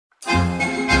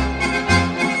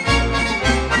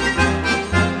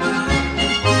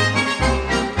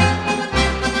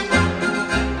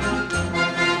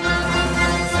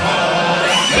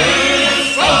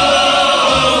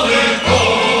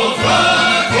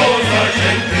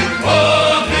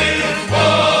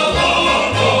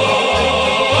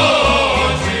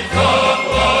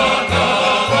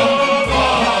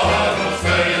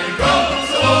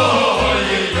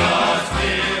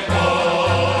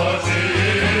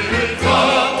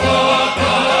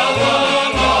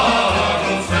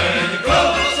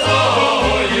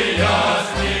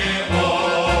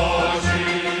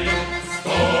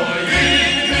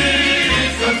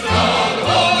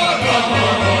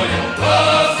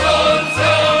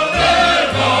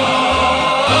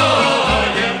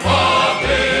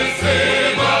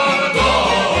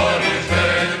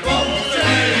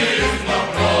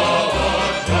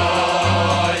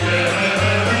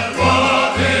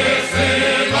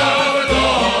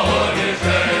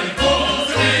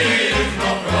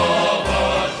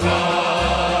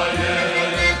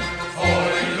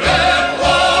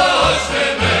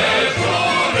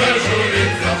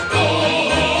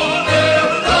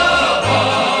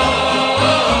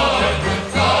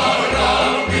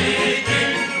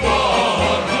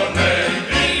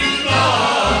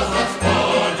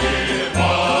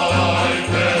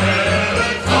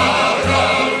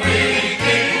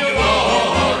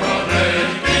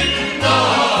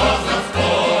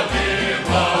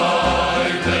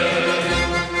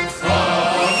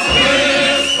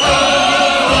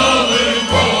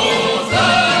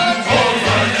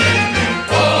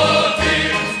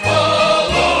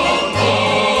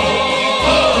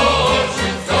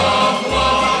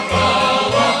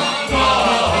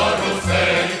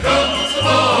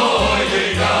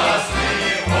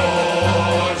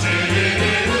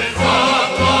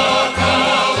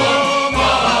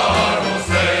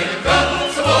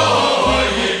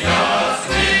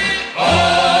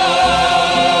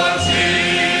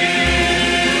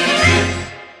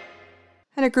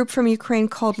group from Ukraine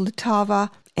called Litava,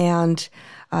 and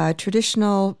a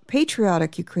traditional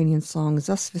patriotic Ukrainian song,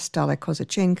 Zasvistala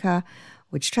Kozachenka,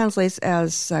 which translates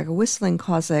as whistling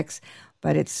Cossacks,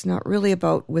 but it's not really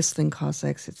about whistling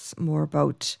Cossacks. It's more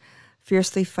about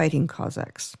fiercely fighting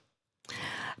Cossacks.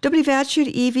 Добрий вечір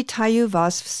і вітаю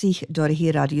вас всіх,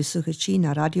 дорогі радіослухачі,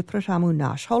 на радіопрограму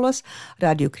 «Наш голос»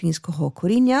 Радіо Українського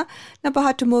коріння на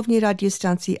багатомовній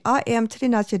радіостанції АМ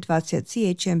 1320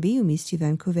 CHMB у місті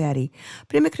Ванкувері.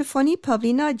 При мікрофоні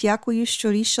Павліна, дякую,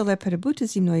 що рішили перебути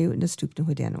зі мною наступну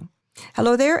годину.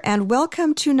 Hello there, and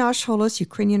welcome to Nash Holos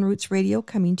Ukrainian Roots Radio,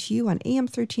 coming to you on AM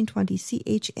 1320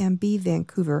 CHMB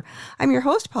Vancouver. I'm your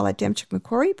host, Paula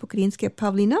Demchuk-McCory, Pukrinske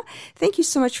Pavlina. Thank you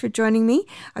so much for joining me.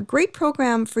 A great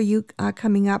program for you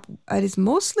coming up. It is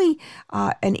mostly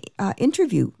an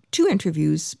interview, two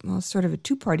interviews, well, sort of a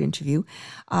two-part interview.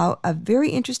 A very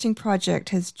interesting project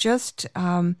has just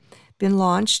been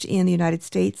launched in the United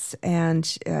States and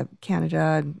Canada,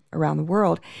 around the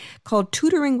world, called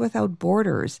Tutoring Without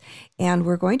Borders. And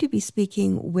we're going to be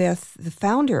speaking with the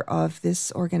founder of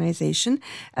this organization,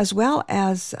 as well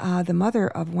as the mother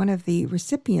of one of the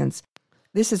recipients.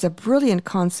 This is a brilliant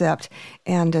concept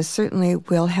and certainly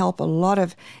will help a lot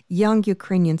of young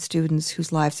Ukrainian students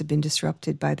whose lives have been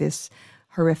disrupted by this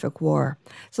horrific war.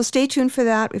 So stay tuned for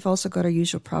that. We've also got our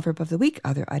usual proverb of the week,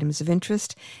 other items of interest,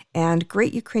 and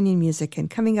great Ukrainian music.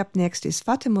 And coming up next is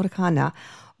Fata Murkhana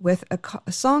with a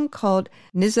song called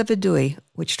Nizavidui,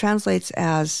 which translates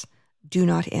as Do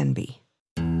Not Envy.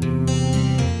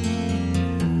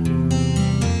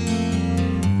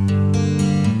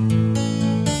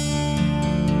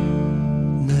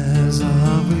 Не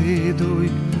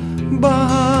завидуй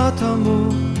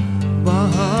багатому,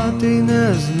 багатий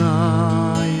не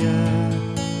знає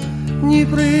ні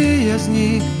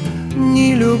приязні,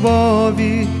 ні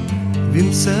любові,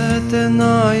 він все те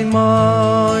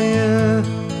наймає.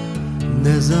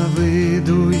 Не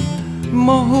завидуй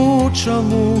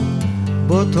могучому,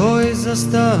 бо той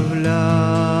заставляє.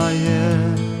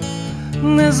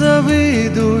 Не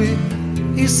завидуй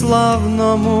і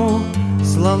славному,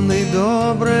 славний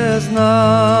добре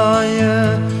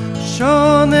знає,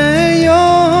 що не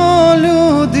його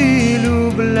люди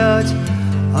люблять,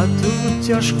 а ту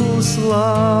тяжку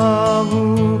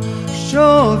славу,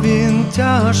 що він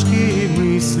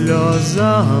тяжкими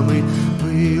сльозами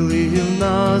вилив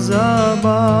на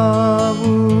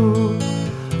забаву.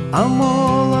 А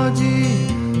молоді,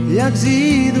 як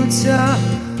зійдуться,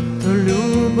 то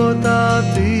любо та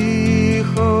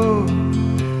тихо,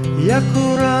 як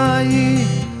у раї,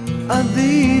 а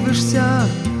дивишся,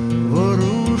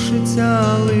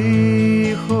 ворушиться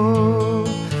лихо.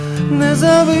 Не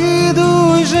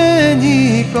завидуй же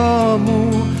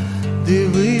нікому,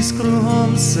 дивись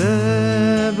кругом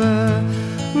себе.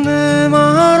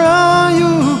 Нема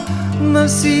раю на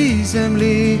всій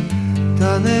землі,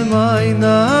 та нема й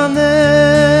на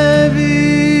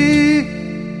небі.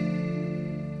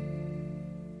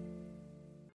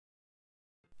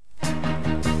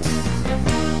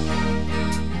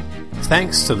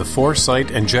 Thanks to the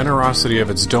foresight and generosity of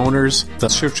its donors, the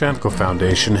Shevchenko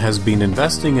Foundation has been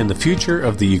investing in the future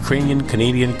of the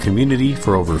Ukrainian-Canadian community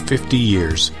for over 50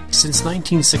 years. Since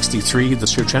 1963, the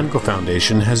Shevchenko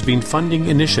Foundation has been funding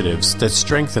initiatives that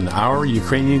strengthen our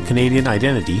Ukrainian-Canadian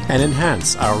identity and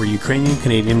enhance our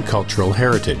Ukrainian-Canadian cultural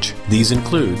heritage. These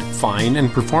include fine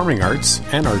and performing arts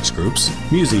and arts groups,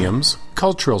 museums,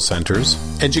 cultural centers,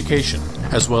 education,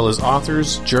 as well as authors,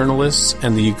 journalists,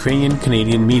 and the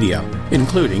Ukrainian-Canadian media,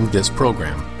 including this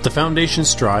program. The foundation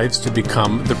strives to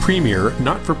become the premier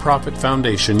not-for-profit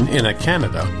foundation in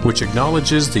Canada, which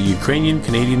acknowledges the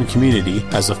Ukrainian-Canadian community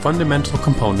as a fundamental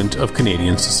component of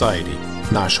Canadian society.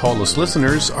 Nash Holos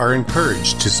listeners are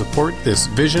encouraged to support this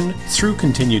vision through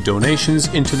continued donations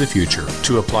into the future.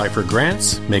 To apply for grants,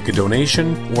 make a donation,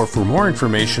 or for more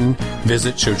information,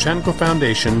 visit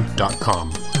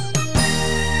ShevchenkoFoundation.com.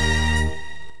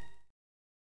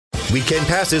 Weekend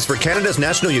passes for Canada's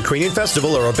National Ukrainian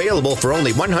Festival are available for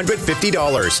only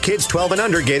 $150. Kids 12 and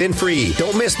under get in free.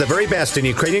 Don't miss the very best in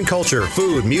Ukrainian culture,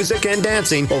 food, music, and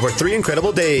dancing over 3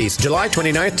 incredible days, July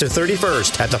 29th to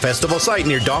 31st at the festival site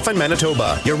near Dauphin,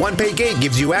 Manitoba. Your one-pay gate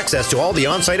gives you access to all the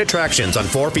on-site attractions on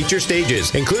 4 feature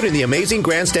stages, including the amazing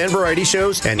grandstand variety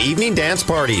shows and evening dance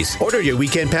parties. Order your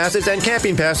weekend passes and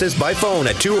camping passes by phone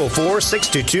at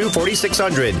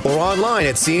 204-622-4600 or online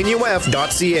at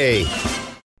cnuf.ca.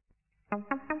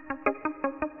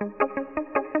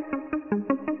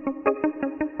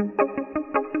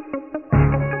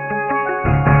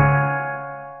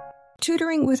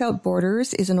 Tutoring Tutoring Without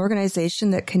Borders is an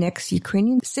organization that connects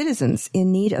Ukrainian citizens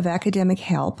in need of academic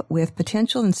help with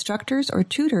potential instructors or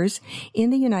tutors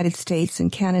in the United States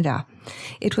and Canada.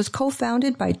 It was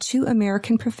co-founded by two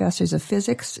American professors of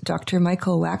physics, Dr.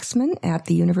 Michael Waxman at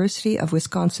the University of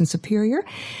Wisconsin-Superior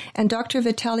and Dr.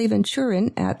 Vitaly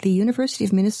Venturin at the University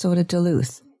of Minnesota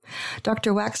Duluth.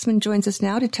 Dr. Waxman joins us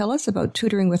now to tell us about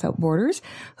Tutoring Without Borders,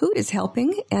 who it is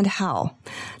helping, and how.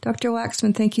 Dr.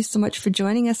 Waxman, thank you so much for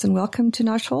joining us, and welcome to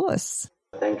Nash Holos.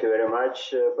 Thank you very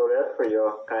much, Paulette, for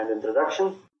your kind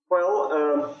introduction.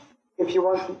 Well, if you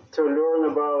want to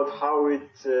learn about how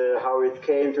it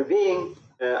came to being,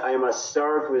 I must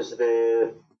start with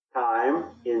the time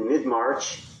in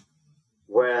mid-March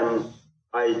when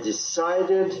I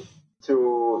decided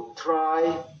to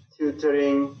try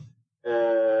tutoring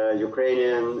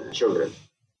Ukrainian children.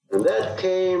 And that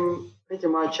came pretty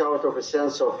much out of a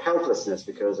sense of helplessness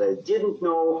because I didn't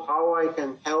know how I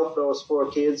can help those poor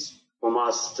kids who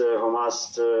must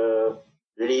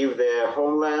leave their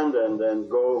homeland and then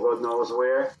go God knows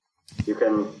where. You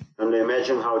can only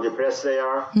imagine how depressed they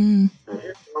are. And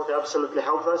I felt absolutely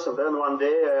helpless. And then one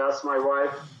day I asked my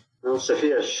wife,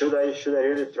 Sophia, should I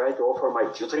really try to offer my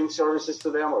tutoring services to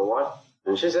them or what?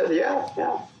 And she said, yeah,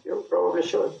 you probably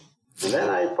should. And then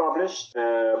I published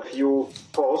a few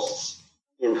posts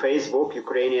in Facebook,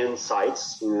 Ukrainian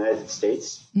sites in the United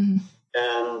States. Mm-hmm.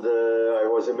 And I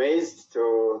was amazed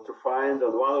to find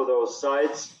on one of those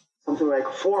sites something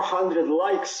like 400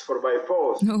 likes for my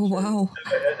post. Oh, wow. I've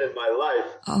never had in my life.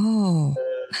 Oh.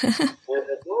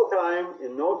 And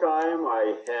in no time,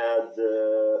 I had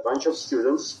a bunch of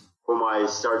students whom I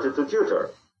started to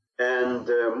tutor. And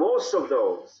most of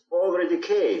those already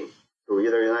came to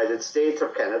either United States or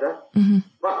Canada. Mm-hmm.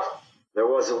 But there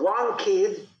was one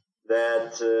kid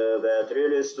that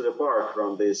really stood apart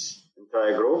from this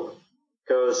entire group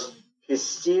because he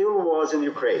still was in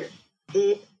Ukraine.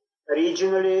 He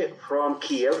originally from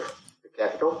Kiev, the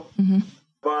capital. Mm-hmm.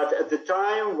 But at the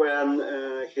time when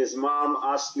his mom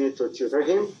asked me to tutor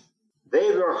him,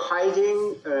 they were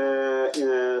hiding in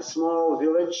a small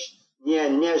village near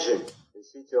Nezhin, the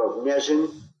city of Nezhin,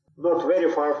 not very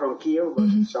far from Kiev, but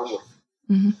somewhere.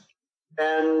 Mm-hmm.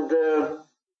 And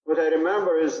what I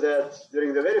remember is that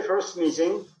during the very first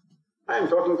meeting, I'm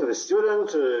talking to the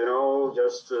student,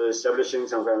 just establishing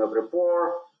some kind of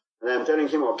rapport. And I'm telling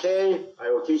him, okay, I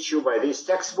will teach you by this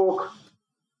textbook.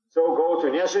 So go to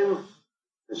Nezhin.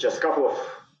 It's just a couple of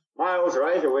miles,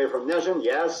 right, away from Nezhin.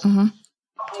 Yes. Mm-hmm.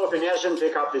 Go to Nezhin,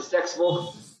 pick up this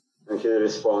textbook. And he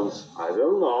responds, I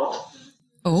will not.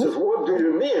 Oh. Says, what do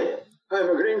you mean? I'm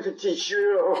agreeing to teach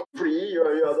you free. You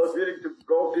are not willing to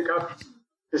go pick up.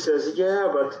 He says, yeah,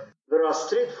 but there are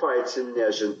street fights in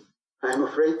Nezhin. I'm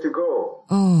afraid to go.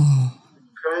 Oh.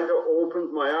 Kind of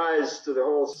opened my eyes to the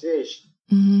whole situation.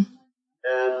 Mm-hmm.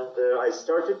 And I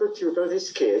started to tutor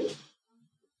this kid.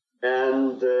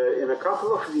 And in a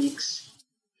couple of weeks,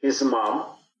 his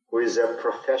mom, who is a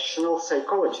professional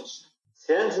psychologist,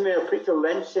 sends me a pretty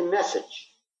lengthy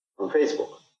message on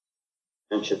Facebook.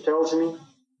 And she tells me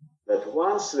that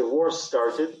once the war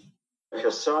started,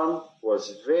 her son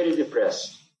was very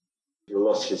depressed. He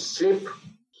lost his sleep.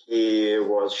 He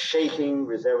was shaking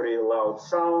with every loud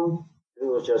sound. It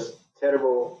was just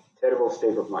terrible, terrible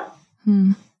state of mind.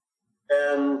 Hmm.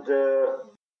 And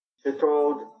she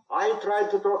told, I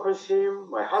tried to talk with him.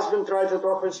 My husband tried to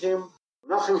talk with him.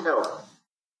 Nothing helped.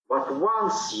 But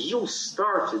once you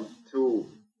started to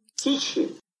teach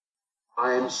him,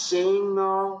 I am seeing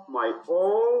now my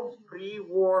old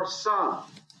pre-war son.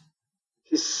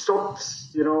 He stopped,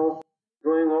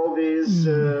 doing all these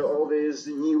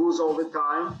news all the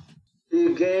time. He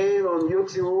again on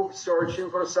YouTube searching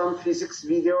for some physics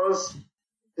videos.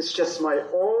 It's just my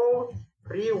old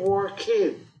pre-war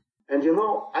kid. And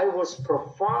I was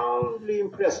profoundly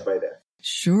impressed by that.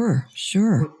 Sure.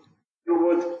 You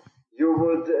would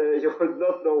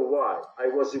not know why. I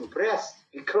was impressed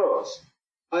because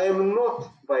I am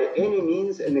not by any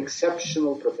means an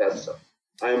exceptional professor.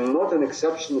 I am not an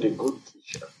exceptionally good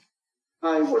teacher.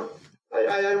 I am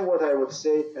what I would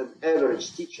say an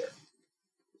average teacher.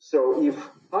 So if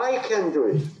I can do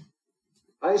it,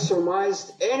 I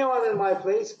surmised anyone in my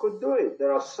place could do it.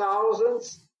 There are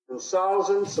thousands and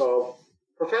thousands of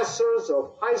professors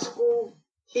of high school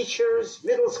teachers,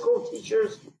 middle school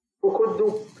teachers, who could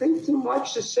do pretty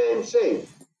much the same thing.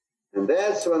 And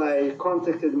that's when I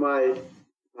contacted my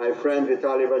friend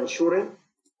Vitaly Venturin,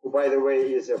 who, by the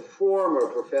way, is a former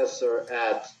professor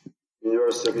at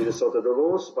University of Minnesota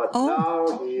Duluth, but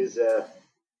now he is a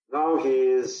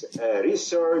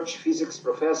research physics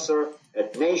professor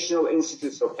at National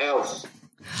Institutes of Health.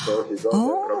 So he's on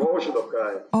the promotion of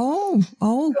guy.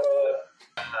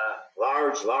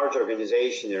 large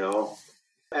organization,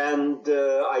 And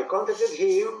I contacted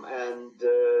him, and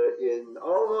in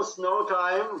almost no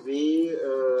time, we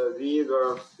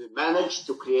managed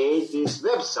to create this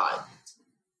website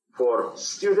for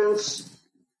students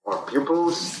or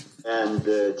pupils and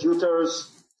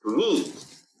tutors to meet.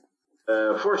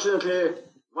 Fortunately,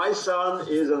 my son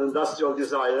is an industrial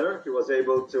designer. He was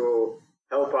able to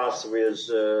help us with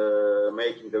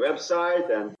making the website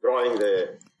and drawing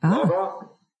the logo.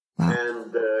 Wow.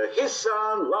 And his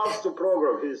son loves to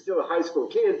program. He's still a high school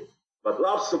kid, but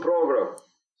loves to program.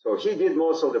 So he did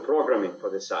most of the programming for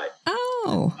the site.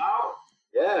 Oh.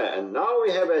 And now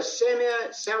we have a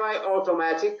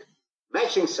semi-automatic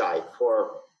matching site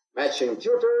for matching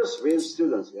tutors with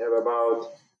students. We have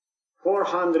about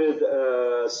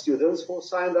 400 students who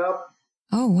signed up.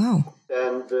 Oh, wow.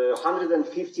 And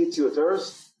 150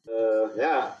 tutors.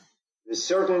 We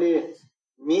certainly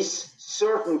miss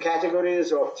certain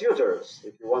categories of tutors.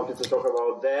 If you wanted to talk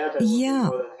about that, I would be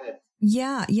more than happy.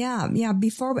 Yeah.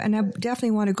 Before, and I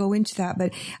definitely want to go into that,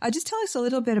 but just tell us a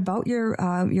little bit about your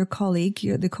colleague,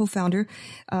 the co-founder,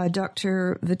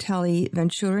 Dr. Vitaly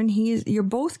Vanchurin. You're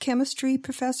both chemistry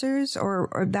professors,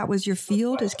 or that was your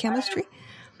field, is chemistry?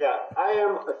 I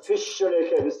am officially a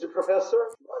chemistry professor,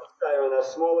 but I'm in a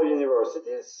smaller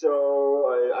university,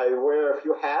 so I wear a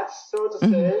few hats, so to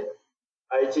say.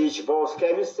 I teach both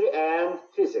chemistry and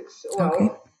physics.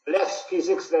 Well, less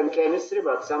physics than chemistry,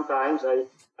 but sometimes I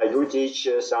do teach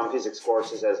some physics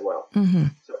courses as well. Mm-hmm.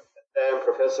 So I'm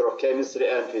professor of chemistry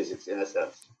and physics in a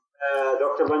sense.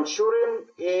 Dr. Vanchurin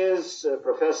is a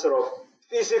professor of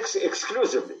physics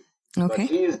exclusively. But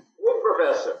he is a good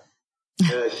professor.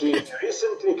 He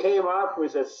recently came up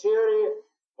with a theory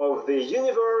of the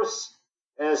universe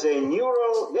as a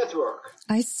neural network.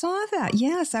 I saw that.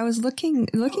 Yes, I was looking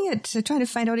at trying to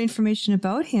find out information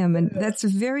about him, and that's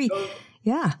very,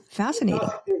 fascinating.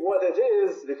 Ask me what it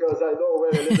is, because I know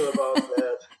very little about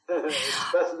that. It's a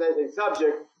fascinating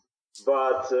subject,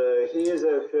 but he is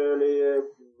a fairly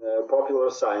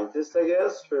popular scientist, I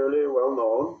guess, fairly well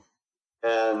known.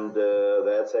 And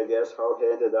that's, I guess, how he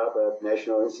ended up at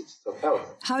National Institutes of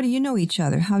Health. How do you know each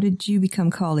other? How did you become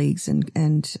colleagues and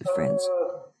friends?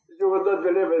 You would not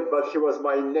believe it, but he was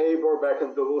my neighbor back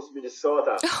in Duluth,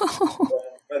 Minnesota.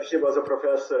 And he was a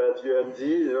professor at UMD,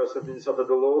 University of Minnesota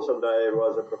Duluth, and I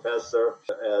was a professor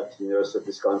at University of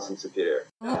Wisconsin Superior.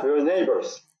 We were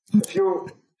neighbors, a few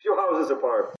houses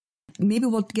apart. Maybe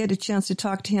we'll get a chance to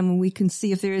talk to him, and we can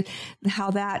see if how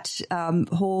that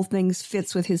whole thing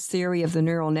fits with his theory of the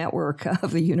neural network of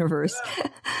the universe.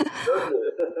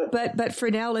 But for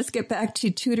now, let's get back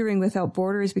to Tutoring Without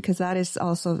Borders, because that is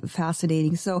also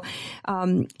fascinating. So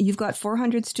you've got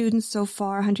 400 students so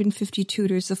far, 150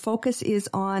 tutors. The focus is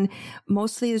on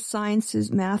mostly the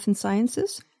sciences, math and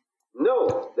sciences?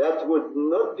 No, that would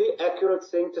not be an accurate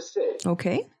thing to say.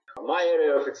 Okay. My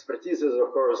area of expertise is,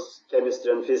 of course,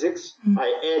 chemistry and physics.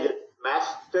 I added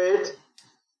math to it.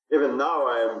 Even now,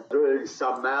 I'm doing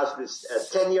some math with a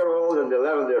 10-year-old and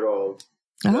 11-year-old.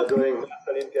 Doing math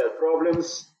Olympiad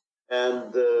problems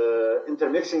and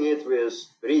intermixing it with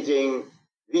reading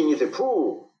Winnie the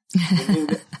Pooh in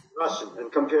English and Russian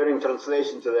and comparing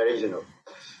translation to the original.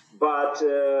 But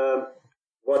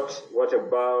what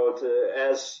about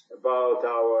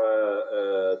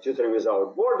our Tutoring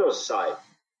Without Borders site?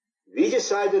 We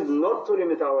decided not to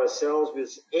limit ourselves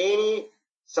with any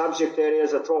subject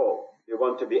areas at all. We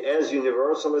want to be as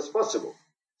universal as possible.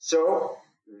 So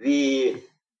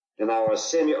in our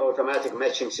semi-automatic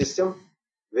matching system,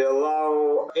 we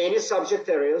allow any subject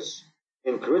areas,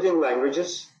 including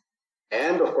languages,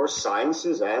 and of course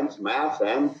sciences and math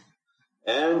and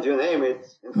you name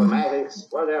it,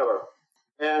 informatics, whatever.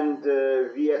 And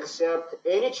we accept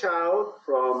any child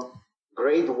from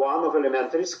grade 1 of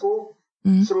elementary school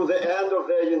through the end of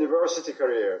their university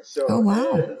career. So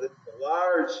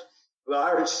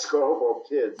large scope of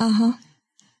kids.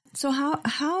 So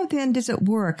how then does it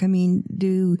work? I mean,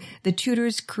 do the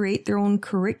tutors create their own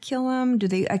curriculum? Do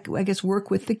they, I guess, work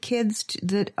with the kids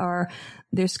that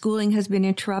their schooling has been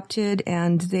interrupted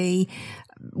and they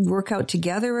work out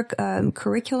together a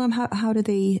curriculum? How do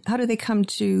they come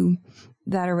to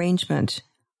that arrangement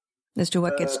as to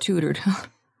what gets tutored?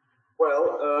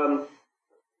 Well,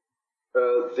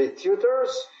 the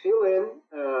tutors fill in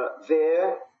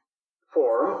their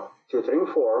tutoring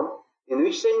form, in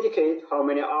which they indicate how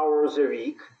many hours a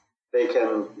week they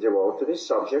can devote to this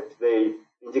subject. They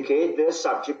indicate their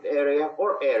subject area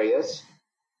or areas.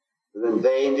 Then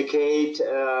they indicate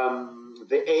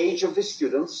the age of the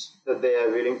students that they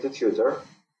are willing to tutor.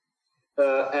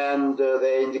 And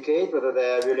they indicate whether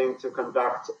they are willing to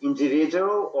conduct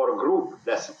individual or group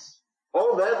lessons.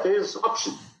 All that is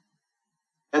option.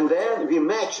 And then we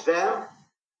match them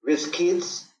with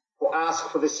kids who ask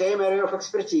for the same area of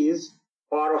expertise,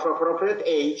 or of appropriate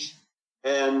age,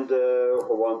 and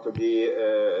who want to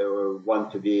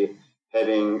be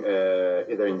having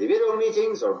either individual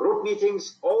meetings or group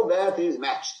meetings. All that is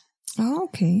matched. Oh,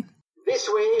 okay. This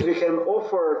way, we can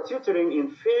offer tutoring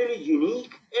in fairly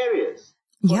unique areas.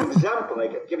 For example, I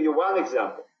can give you one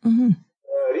example.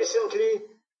 Recently,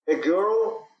 a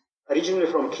girl originally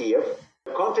from Kiev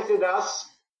contacted us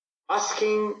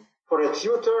asking for a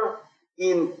tutor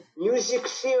in music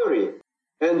theory.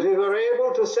 And we were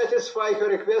able to satisfy her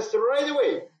request right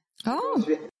away. Oh.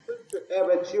 We have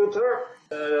a tutor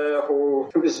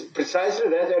who is precisely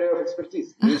that area of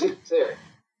expertise, music theory.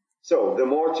 So the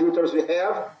more tutors we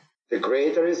have, the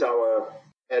greater is our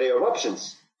area of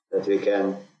options that we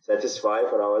can satisfy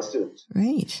for our students.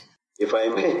 Right. If I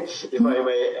may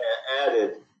add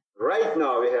it, right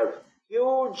now we have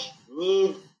huge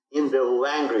need in the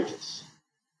languages.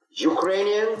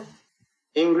 Ukrainian,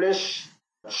 English,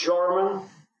 German,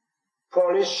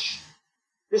 Polish,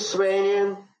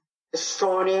 Lithuanian,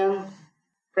 Estonian,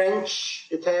 French,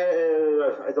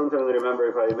 Italian, I don't even remember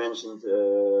if I mentioned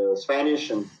Spanish,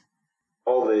 and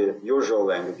all the usual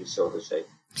languages, so to say.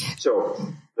 So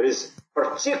there is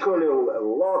particularly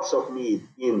lots of need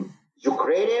in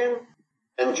Ukrainian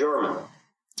and German.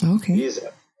 Okay.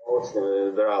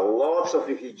 There are lots of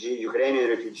Ukrainian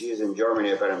refugees in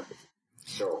Germany, apparently.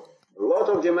 So a lot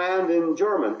of demand in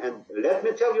German. And let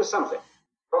me tell you something.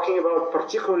 Talking about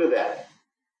particularly that,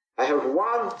 I have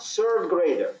one third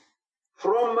grader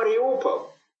from Mariupol,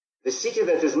 the city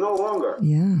that is no longer,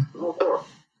 no more,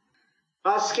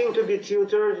 asking to be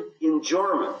tutored in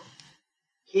German.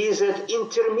 He is at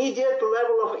intermediate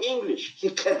level of English. He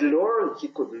could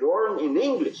learn in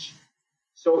English.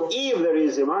 So if there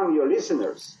is among your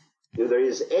listeners, if there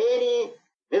is any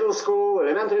middle school,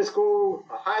 elementary school,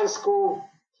 high school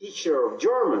teacher of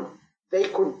German, they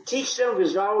could teach them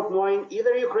without knowing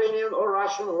either Ukrainian or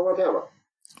Russian or whatever.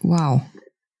 Wow.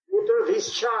 Tutor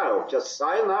this child. Just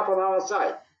sign up on our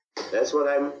site. That's what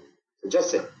I'm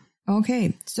suggesting.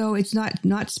 Okay. So it's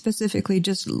not specifically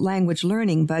just language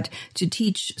learning, but to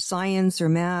teach science or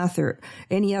math or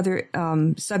any other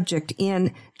subject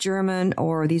in German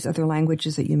or these other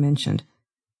languages that you mentioned.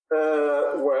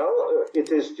 Well, it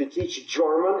is to teach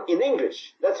German in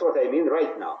English. That's what I mean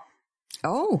right now.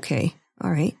 Oh, okay.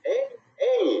 All right.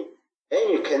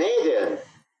 Any Canadian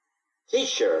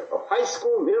teacher of high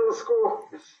school, middle school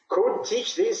could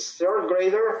teach this third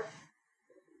grader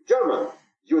German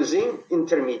using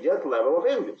intermediate level of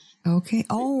English. Okay.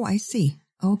 Oh, I see.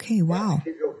 Okay. Wow. And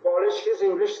he will polish his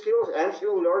English skills and he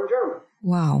will learn German.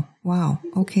 Wow. Wow.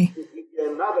 Okay.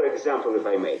 Another example, if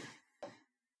I may.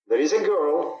 There is a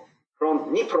girl from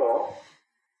Dnipro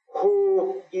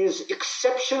who is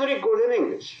exceptionally good in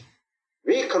English.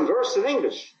 We converse in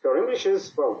English. Her English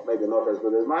is, well, maybe not as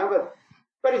good as mine, but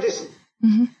very decent.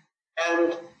 Mm-hmm.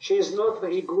 And she is not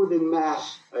very good in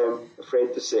math, I'm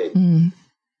afraid to say. Mm-hmm.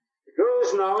 The girl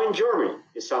is now in Germany,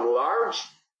 in some large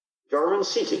German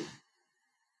city.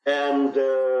 And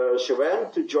she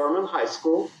went to German high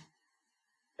school,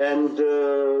 and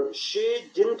she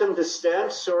didn't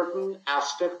understand certain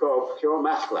aspect of her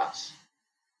math class.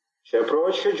 She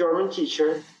approached her German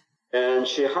teacher, and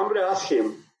she humbly asked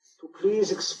him to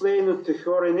please explain it to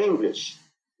her in English.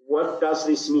 What does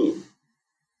this mean?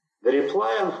 The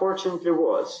reply, unfortunately,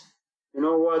 was, you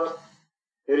know what?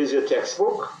 Here is your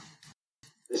textbook.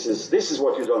 This is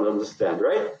what you don't understand,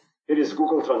 right? Here is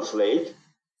Google Translate.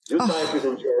 You type it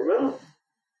in German.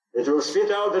 It will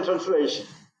spit out the translation.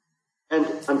 And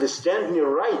understand me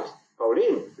right,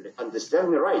 Pauline,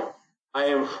 understand me right. I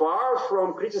am far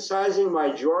from criticizing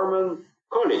my German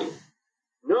colleague.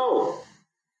 No,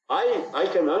 I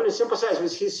can only sympathize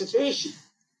with his situation.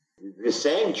 We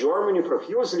thank Germany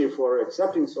profusely for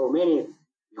accepting so many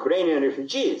Ukrainian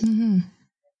refugees. Mm-hmm.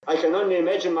 I can only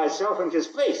imagine myself in his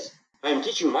place. I am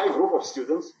teaching my group of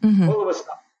students. Mm-hmm. All of a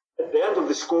sudden, at the end of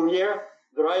the school year,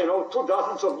 there are,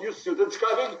 2,000 of new students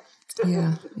coming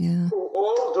who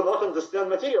all do not understand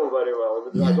material very well.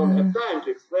 Yeah. I don't have time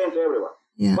to explain to everyone.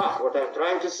 Yeah. But what I'm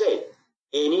trying to say,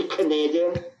 any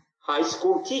Canadian high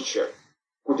school teacher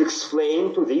could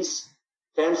explain to this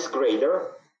 10th grader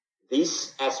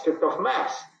this aspect of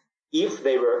math if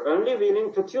they were only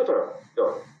willing to tutor.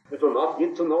 So you do not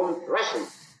need to know Russian.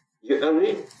 You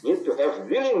only need to have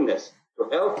willingness to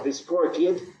help this poor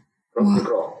kid from the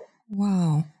growth.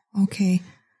 Wow. Okay.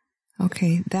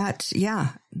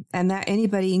 And that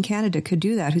anybody in Canada could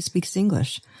do that who speaks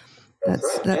English. That's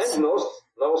right. And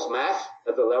knows math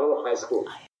at the level of high school.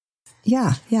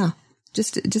 Yeah.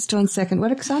 Just 1 second.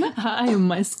 What, Oksana? I am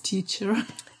math teacher.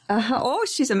 Oh,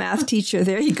 she's a math teacher.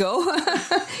 There you go.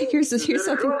 here's something.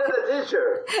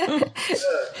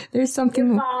 There's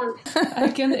something.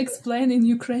 I can explain in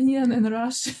Ukrainian and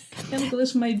Russian.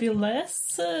 English maybe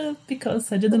less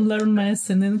because I didn't learn math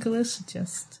in English.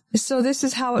 So this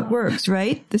is how it works,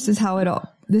 right? This is how it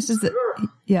all. This is the.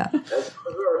 Yeah.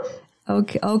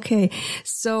 Okay.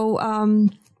 So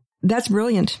that's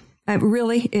brilliant.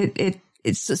 Really,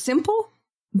 it's simple.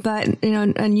 But,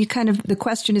 and you kind of, the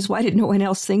question is, why did no one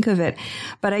else think of it?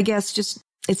 But I guess just,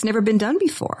 it's never been done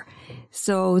before.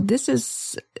 So this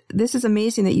is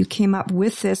amazing that you came up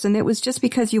with this, and it was just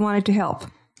because you wanted to help.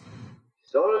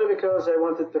 Solely because I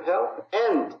wanted to help,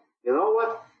 and you know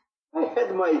what? I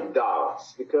had my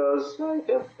doubts, because I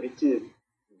have pretty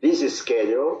busy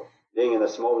schedule, being in a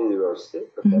small university,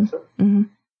 professor. Mm-hmm.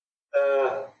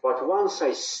 But once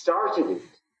I started it,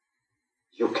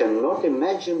 you cannot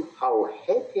imagine how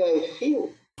happy I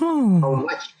feel, how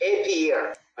much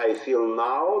happier I feel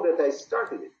now that I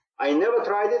started it. I never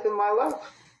tried it in my life.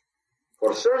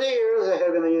 For 30 years, I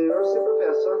have been a university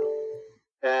professor,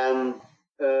 and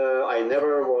I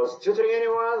never was tutoring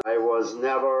anyone. I was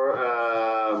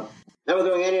never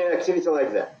doing any activity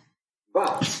like that.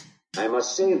 But I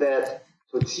must say that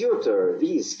to tutor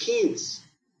these kids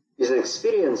is an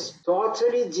experience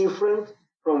totally different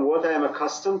from what I am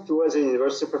accustomed to as a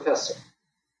university professor.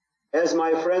 As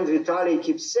my friend Vitaly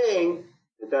keeps saying,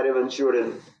 Vitaly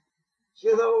Vanchurin,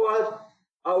 you know what?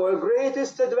 Our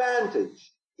greatest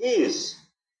advantage is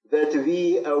that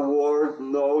we award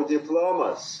no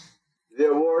diplomas. We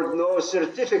award no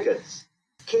certificates.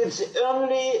 Kids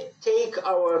only take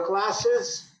our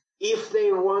classes if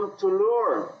they want to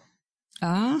learn.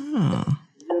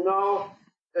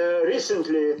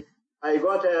 Recently, I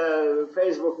got a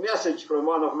Facebook message from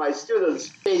one of my students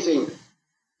stating,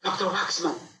 Dr.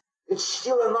 Waxman, it's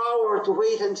still an hour to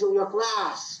wait until your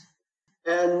class.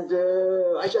 And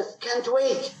I just can't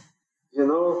wait.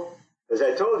 As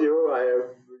I told you, I am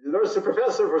a university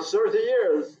professor for 30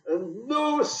 years, and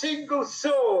no single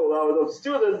soul out of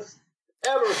students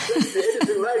ever said me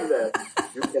anything like that.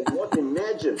 You cannot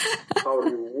imagine how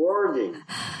rewarding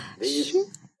this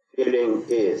feeling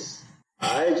is.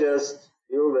 I just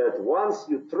feel that once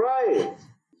you try it,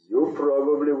 you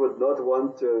probably would not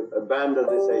want to abandon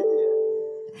this idea.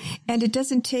 And it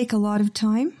doesn't take a lot of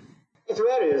time? It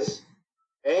varies.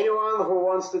 Anyone who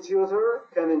wants to tutor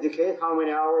can indicate how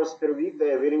many hours per week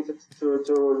they are willing to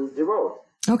devote.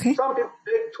 Okay. Some people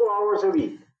take 2 hours a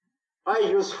week. I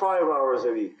use 5 hours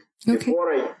a week. Okay.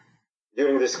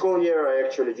 During the school year, I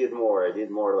actually did more. I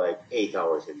did more like 8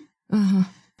 hours a week. Uh-huh.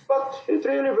 But it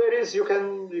really varies. You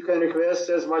can request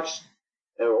as much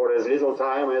or as little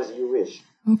time as you wish.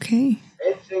 Okay.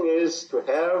 The thing is to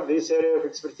have this area of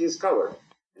expertise covered.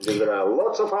 And if there are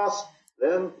lots of us,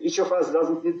 then each of us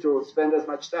doesn't need to spend as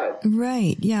much time.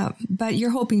 Right, yeah. But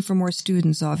you're hoping for more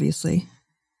students, obviously.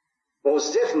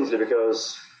 Most definitely,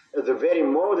 because at the very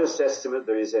modest estimate,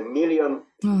 there is 1 million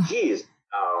refugees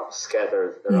now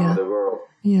scattered around the world.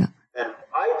 Yeah. And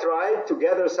I tried to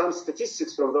gather some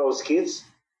statistics from those kids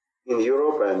in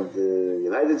Europe and the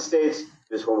United States,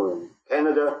 with whom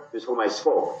Canada, with whom I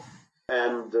spoke.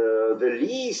 And the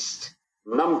least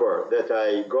number that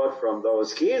I got from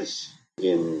those kids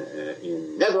in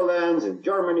Netherlands, in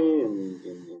Germany,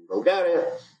 in Bulgaria,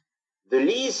 the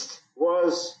least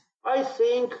was, I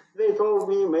think they told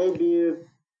me, maybe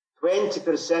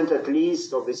 20% at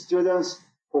least of the students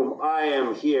whom I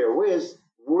am here with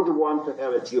would want to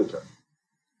have a tutor.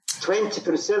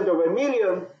 20% of 1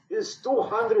 million is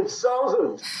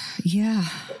 200,000. Yeah.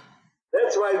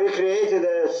 That's why we created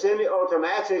a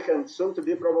semi-automatic and soon to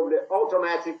be probably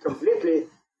automatic completely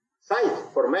site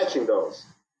for matching those,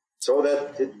 so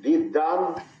that it be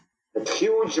done at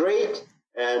huge rate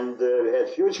and we had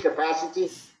huge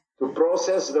capacity to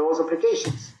process those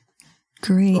applications.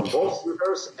 Great. From both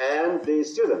tutors and the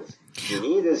students. The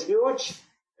need is huge,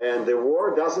 and the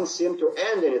war doesn't seem to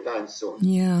end anytime soon.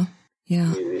 Yeah,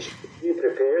 yeah. We should be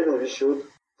prepared, and we should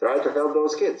try to help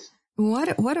those kids.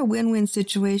 What a win-win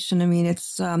situation. I mean,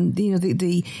 it's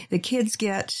the kids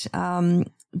get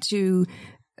to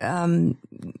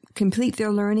complete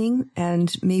their learning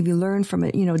and maybe learn from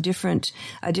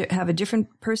have a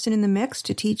different person in the mix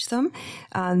to teach them.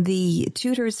 The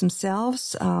tutors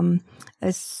themselves, a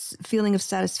feeling of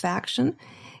satisfaction.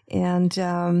 And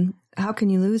how can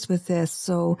you lose with this?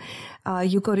 So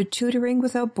you go to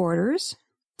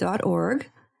tutoringwithoutborders.org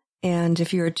And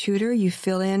if you're a tutor, you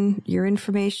fill in your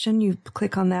information, you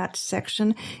click on that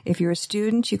section. If you're a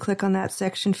student, you click on that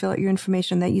section, fill out your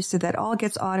information. That you said that all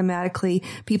gets automatically,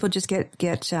 people just get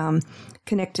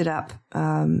connected up,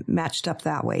 matched up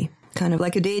that way. Kind of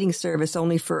like a dating service,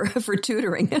 only for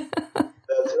tutoring. That's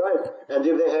right. And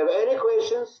if they have any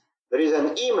questions, there is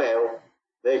an email.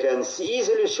 They can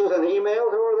easily shoot an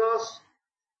email toward us,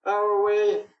 our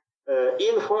way,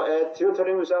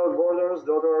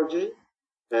 info@tutoringwithoutborders.org.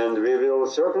 And we will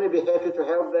certainly be happy to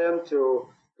help them to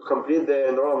complete the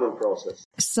enrollment process.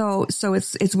 So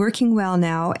it's working well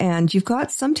now, and you've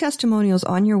got some testimonials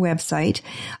on your website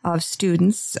of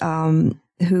students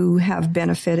who have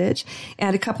benefited,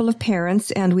 and a couple of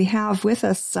parents. And we have with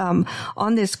us on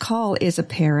this call is a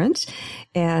parent,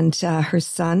 and her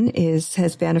son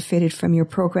has benefited from your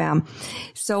program.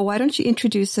 So why don't you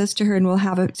introduce us to her, and we'll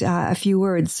have a few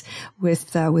words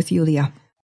with Yulia.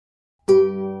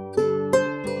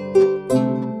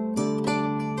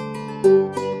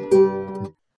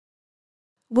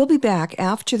 We'll be back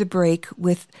after the break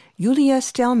with Yulia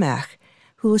Stelmach,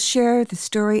 who will share the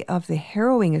story of the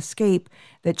harrowing escape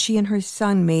that she and her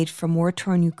son made from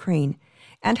war-torn Ukraine,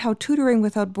 and how Tutoring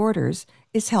Without Borders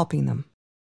is helping them.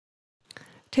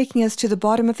 Taking us to the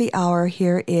bottom of the hour,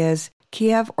 here is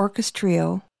Kiev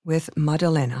Orchestrio with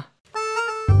Madalena.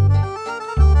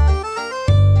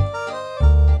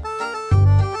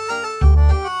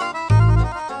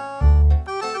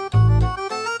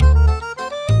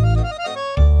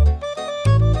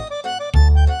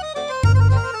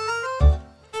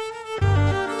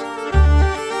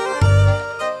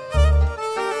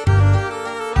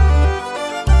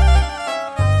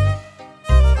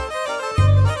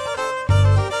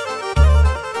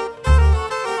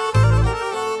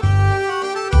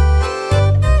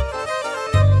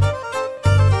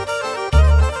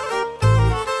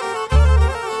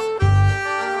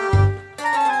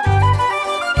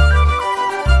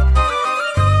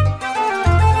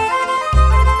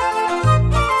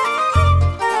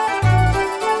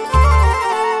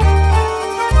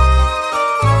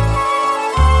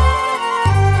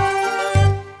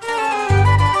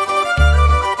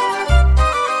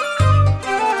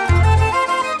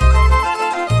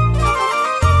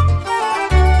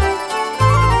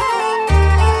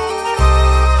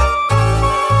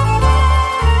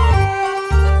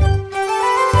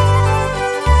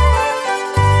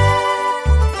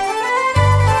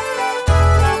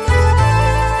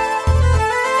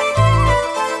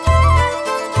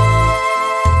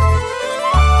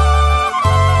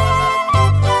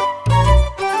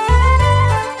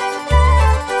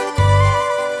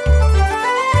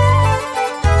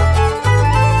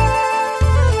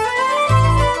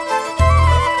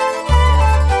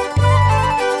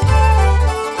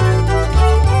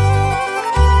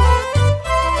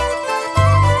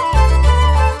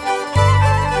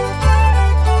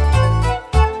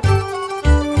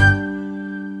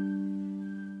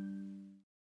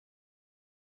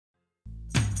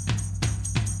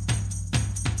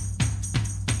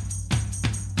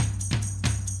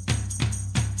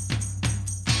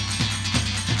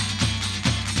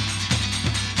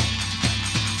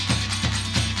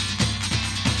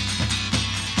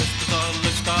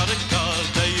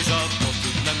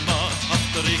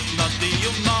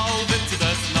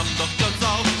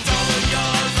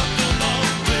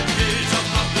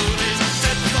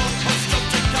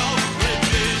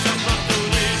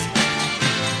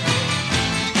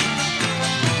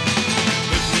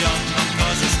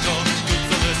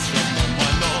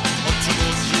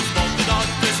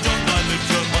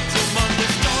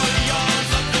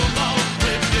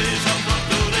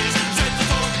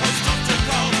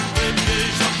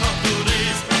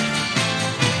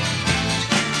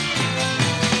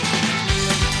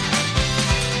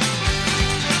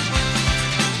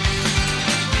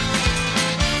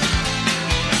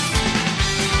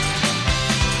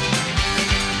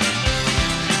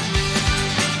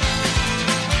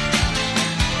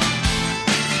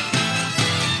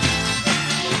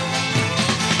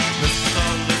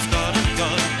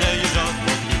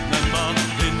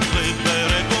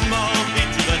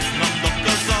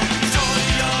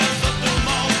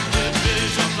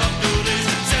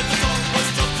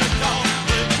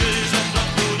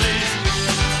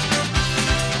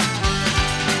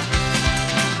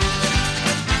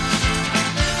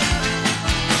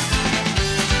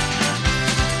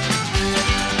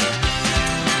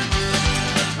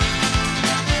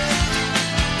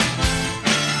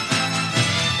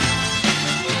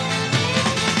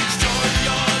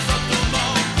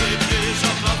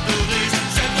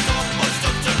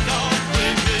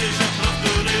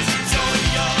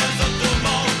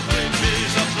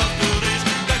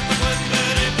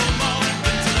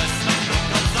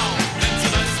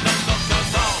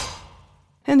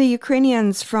 And the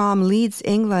Ukrainians from Leeds,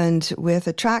 England, with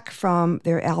a track from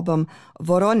their album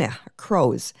Vorone,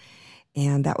 Crows.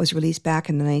 And that was released back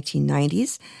in the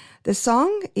 1990s. The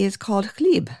song is called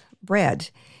Chleb,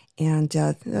 bread. And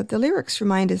the lyrics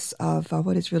remind us of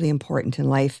what is really important in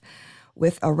life,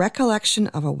 with a recollection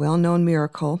of a well-known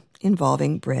miracle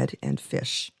involving bread and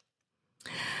fish.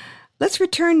 Let's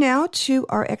return now to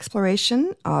our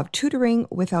exploration of Tutoring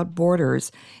Without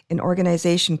Borders, an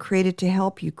organization created to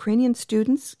help Ukrainian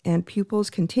students and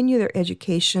pupils continue their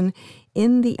education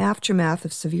in the aftermath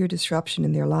of severe disruption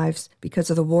in their lives because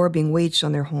of the war being waged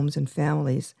on their homes and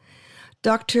families.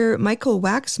 Dr. Michael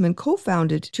Waxman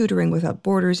co-founded Tutoring Without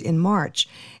Borders in March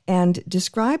and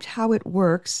described how it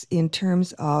works in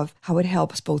terms of how it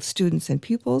helps both students and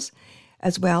pupils,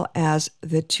 as well as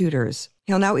the tutors.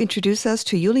 He'll now introduce us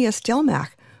to Yulia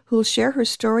Stelmach, who will share her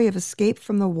story of escape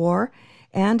from the war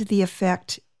and the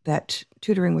effect that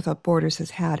Tutoring Without Borders has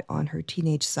had on her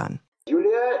teenage son.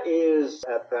 Yulia is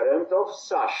a parent of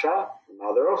Sasha,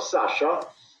 mother of Sasha,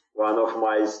 one of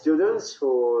my students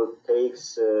who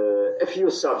takes a few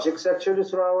subjects actually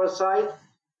through our site.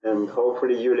 And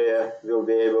hopefully Yulia will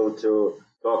be able to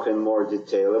talk in more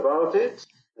detail about it.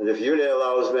 And if Yulia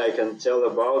allows me, I can tell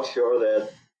about her that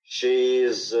she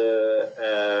is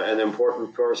an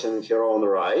important person in her own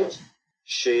right.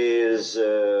 She is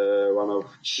one of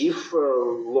chief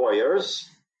lawyers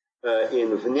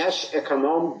in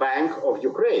Vneshekonom Bank of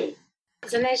Ukraine.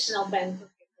 The National Bank of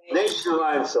Ukraine.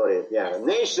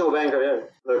 National Bank of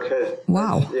Ukraine.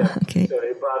 Wow. Yeah, okay.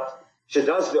 Sorry, but she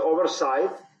does the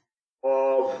oversight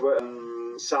of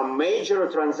some major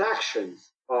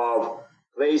transactions of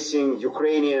placing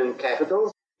Ukrainian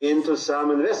capitals into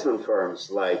some investment firms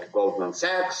like Goldman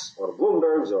Sachs or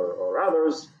Bloomberg's or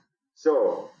others.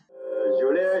 So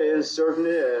Yulia is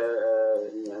certainly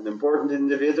an important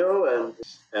individual,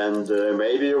 and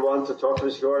maybe you want to talk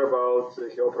with her about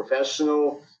her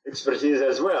professional expertise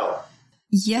as well.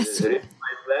 Yes. It's really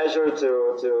my pleasure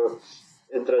to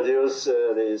introduce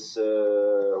this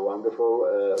wonderful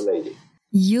lady.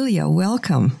 Yulia,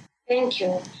 welcome. Thank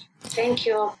you. Thank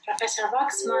you, Professor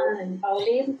Waxman and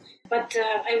Pauline. But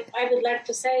I would like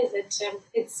to say that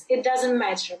it doesn't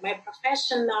matter. My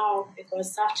profession now,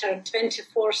 because after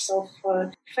 24th of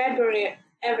February,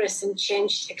 everything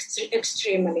changed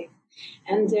extremely.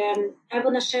 And I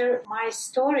want to share my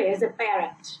story as a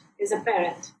parent.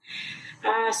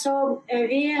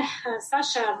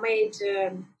 Sasha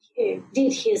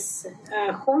did his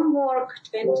homework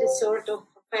 23rd of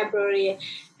February,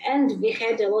 and we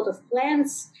had a lot of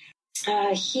plans.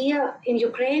 Here in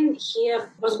Ukraine, he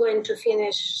was going to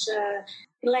finish the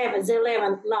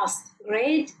 11th last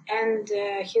grade, and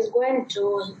he's going to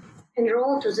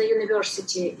enroll to the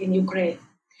university in Ukraine.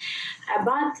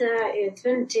 But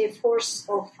 24th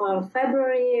of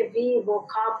February, we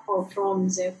woke up from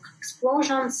the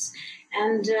explosions,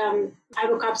 and I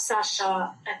woke up Sasha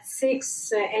at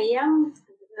 6 a.m.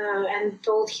 And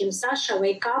told him, Sasha,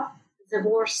 wake up, the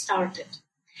war started.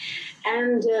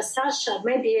 And Sasha,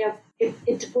 maybe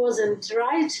it wasn't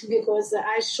right, because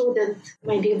I shouldn't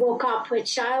maybe woke up a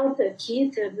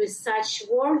kid with such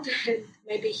word.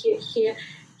 Maybe he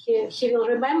will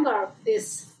remember this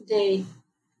day.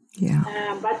 Yeah.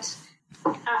 But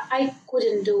I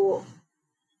couldn't do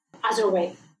other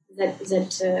way that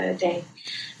day.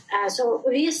 So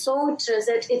we thought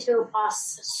that it will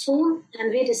pass soon,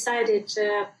 and we decided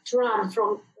to run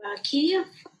from Kiev.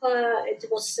 It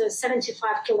was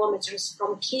 75 kilometers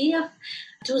from Kiev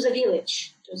to the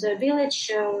village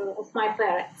of my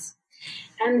parents.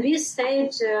 And we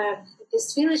stayed at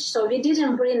this village, so we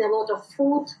didn't bring a lot of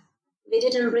food. We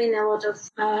didn't bring a lot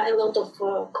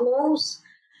of clothes.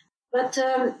 But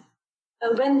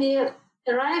when we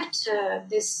arrived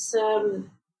this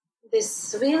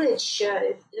village,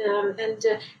 and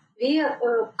we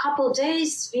a couple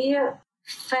days we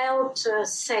felt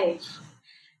safe,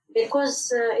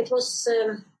 because it was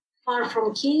far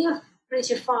from Kiev,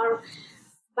 pretty far.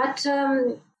 But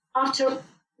after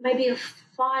maybe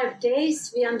 5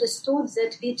 days, we understood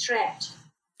that we trapped.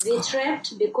 We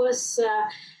trapped because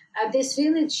this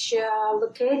village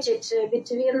located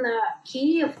between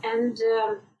Kiev and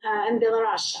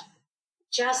Belarus,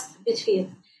 just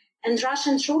between. And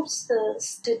Russian troops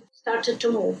started to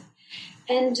move.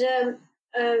 And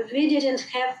we didn't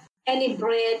have any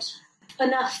bread,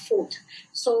 enough food.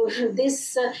 So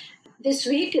this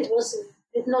week,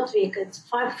 it's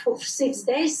 5 or 6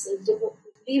 days,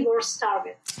 we were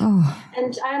starving. Oh.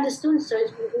 And I understood, so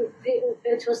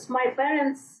it was my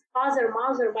parents, father,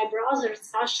 mother, my brother,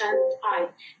 Sasha, and I.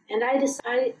 And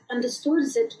I understood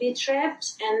that we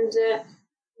trapped, and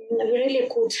we really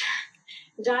could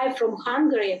die from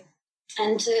hunger.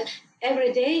 And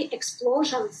every day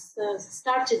explosions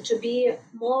started to be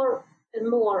more and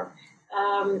more.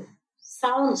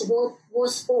 Sounds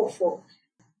was awful.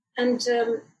 And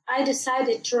I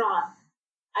decided to run.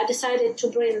 I decided to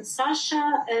bring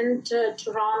Sasha and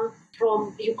to run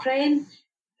from Ukraine.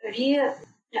 Here,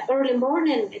 early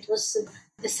morning, it was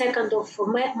the 2nd of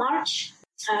March,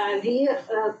 we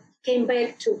came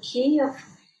back to Kiev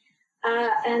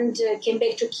and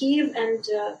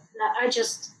I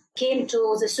just came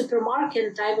to the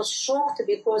supermarket. I was shocked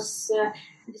because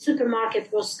the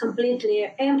supermarket was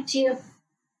completely empty.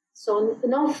 So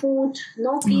no food,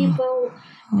 no people,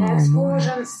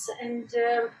 explosions, and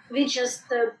we just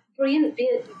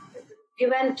we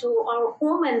went to our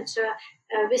home and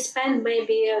we spent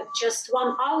maybe just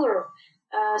 1 hour.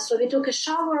 So we took a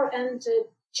shower and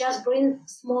just bring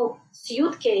small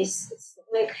suitcase, it's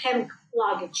like hand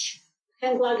luggage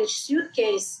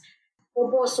suitcase for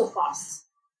both of us.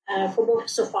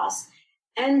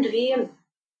 And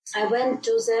I went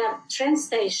to the train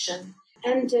station,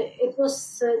 and it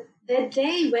was that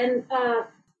day when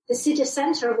the city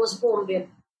center was bombing.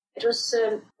 It was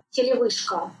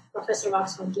Televishka. Professor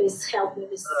Waxman, please help me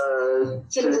with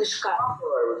Televishka.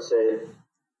 I would say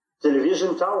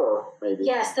television tower, maybe.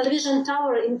 Yes, television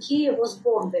tower in Kiev was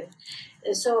bombed.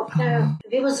 So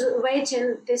we was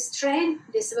waiting this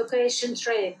evacuation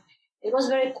train. It was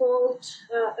very cold,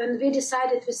 and we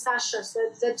decided with Sasha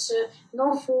that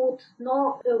no food,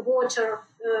 no water,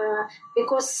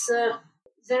 because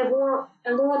there were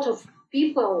a lot of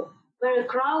people, very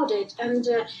crowded, and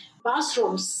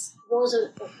bathrooms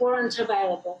weren't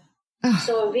available.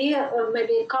 So we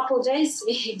maybe a couple of days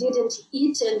we didn't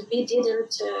eat and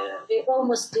we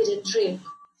almost didn't drink.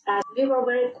 We were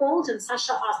very cold, and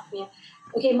Sasha asked me,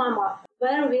 "Okay, Mama,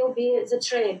 where will be the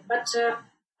train?" But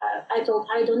I told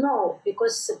I don't know,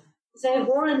 because they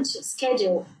weren't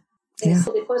scheduled. Yeah.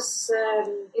 Because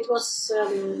it was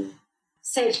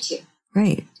safety.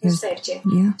 Right. Safety.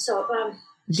 Yeah. So.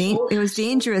 It was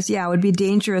dangerous. Yeah, it would be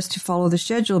dangerous to follow the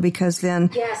schedule, because then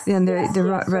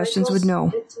the Russians would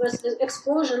know. It was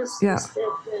explosions. Yeah.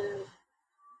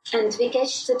 And we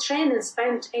catch the train and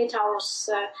spent 8 hours.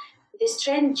 This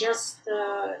train just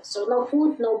so no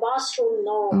food, no bathroom,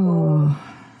 no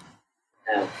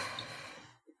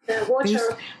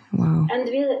water. Wow. And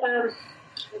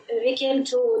we came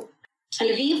to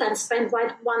Lviv and spent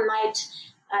one night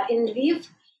in Lviv.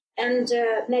 And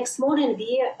next morning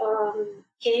we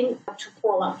came to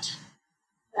Poland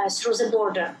through the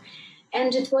border,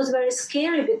 and it was very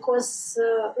scary because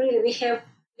really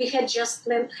we had just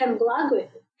hand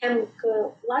luggage,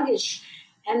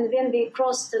 and when we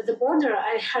crossed the border,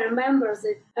 I remember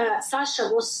that Sasha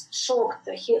was shocked.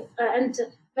 And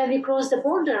when we crossed the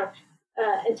border,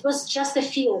 it was just a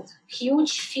field,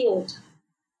 huge field,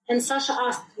 and Sasha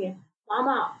asked me,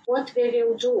 "Mama, what we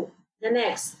will do the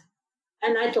next?"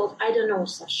 And I told, "I don't know,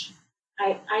 Sasha.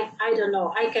 I don't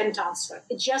know. I can't answer.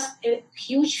 It's just a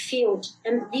huge field,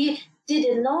 and we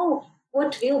didn't know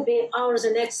what will be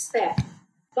the next step."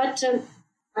 But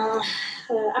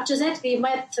after that, we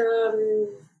met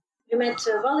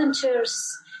volunteers,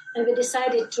 and we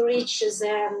decided to reach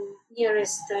the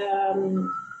nearest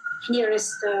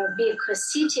big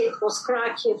city. It was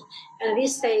Krakow, and we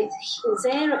stayed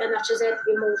there. And after that,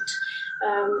 we moved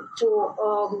to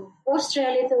Austria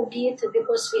a little bit,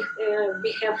 because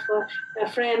we have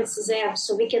friends there,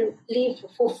 so we can live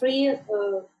for free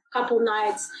couple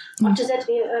nights. After that,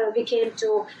 we came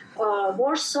to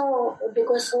Warsaw,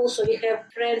 because also we have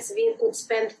friends we could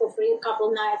spend for free a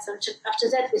couple nights. And after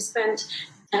that, we spent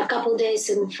a couple days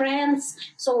in France.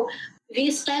 So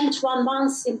we spent 1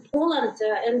 month in Poland,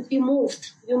 and we moved.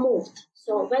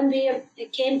 So when we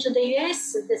came to the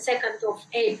US, the 2nd of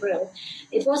April,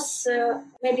 it was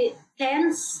maybe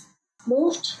 10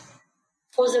 moved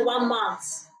for the 1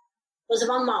 month.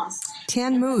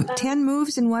 10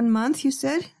 moves in 1 month, you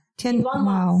said? 10. In 1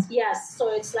 month, yes. So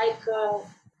it's like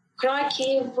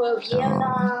Krakow,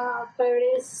 Vienna,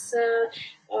 Paris,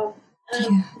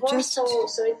 Warsaw.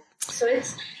 So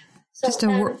it's just a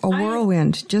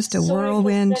whirlwind. Just a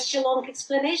whirlwind. It's such a long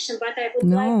explanation, but I would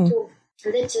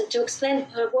like to explain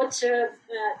what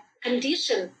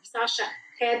condition Sasha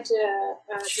had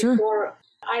before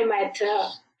I met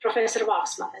Professor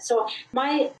Waxman. So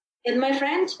my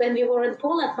friend, when we were in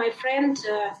Poland, my friend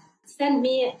sent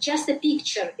me just a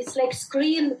picture. It's like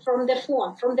screen from the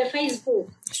phone, from the Facebook.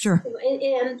 Sure.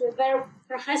 And where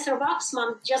Professor Waxman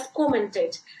just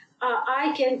commented,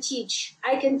 I can teach.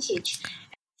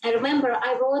 I remember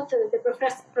I wrote the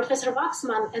Professor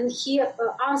Waxman, and he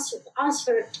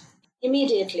answered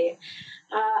immediately.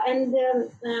 And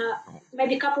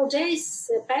maybe a couple of days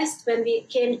passed when we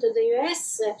came to the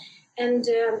US, and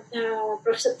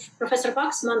Professor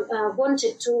Waxman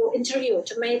wanted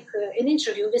to make an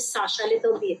interview with Sasha a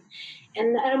little bit.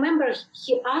 And I remember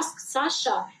he asked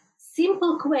Sasha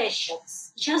simple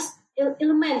questions, just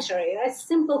elementary, right?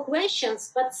 Simple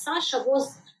questions, but Sasha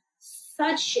was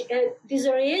such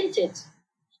disoriented.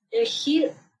 He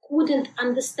couldn't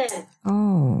understand.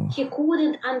 Oh. He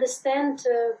couldn't understand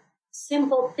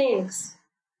simple things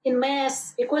in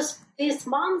math because this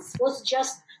month was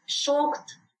just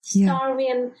shocked,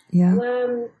 starving,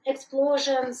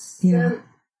 explosions,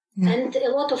 and a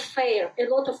lot of fear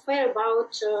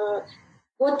about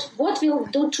what we'll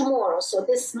do tomorrow. So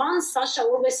this month, Sasha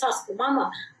always asked me,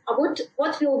 Mama,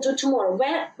 what we'll do tomorrow?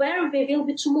 Where we will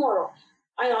be tomorrow?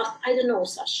 I asked, I don't know,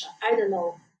 Sasha. I don't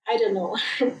know.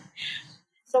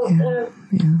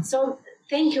 So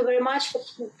thank you very much for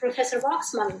Professor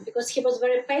Waxman, because he was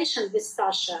very patient with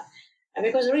Sasha.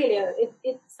 Because really,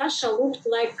 Sasha looked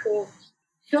like a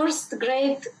first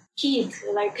grade kid.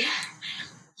 Like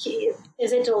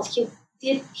as I told,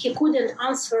 he couldn't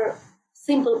answer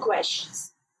simple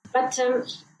questions. But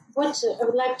what I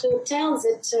would like to tell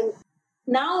that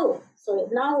now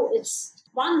it's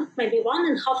maybe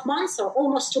 1.5 months or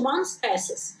almost 2 months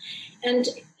passes, and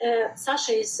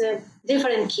Sasha is a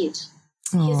different kid.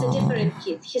 He's a different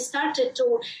kid. He started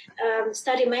to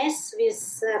study math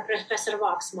with Professor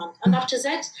Waxman, and after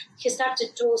that he started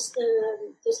to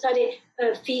study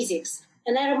physics.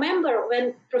 And I remember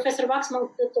when Professor Waxman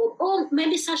told, "Oh,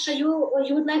 maybe Sasha, you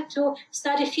would like to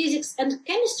study physics and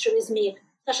chemistry with me."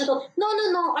 Sasha told, "No,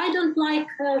 I don't like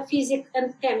physics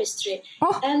and chemistry."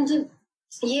 Oh. And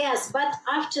yes, but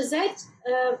after that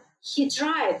he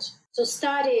tried to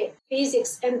study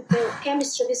physics and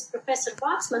chemistry with Professor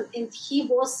Waxman, and he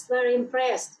was very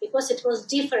impressed because it was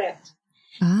different.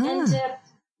 And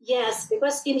yes,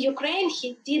 because in Ukraine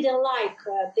he didn't like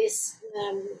these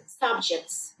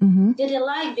subjects. Mm-hmm. Didn't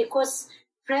like because,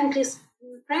 frankly,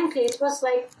 it was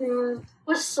like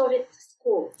post-Soviet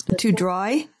school. Too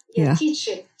dry. Teach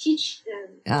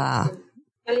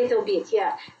a little bit.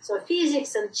 So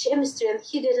physics and chemistry, and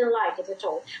he didn't like it at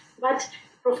all. But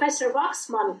Professor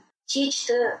Waxman teach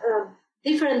a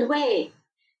different way.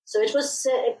 So it was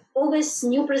always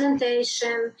new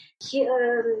presentation.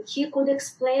 He could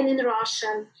explain in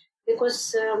Russian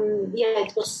because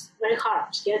it was very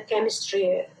hard to get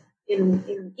chemistry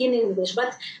in English.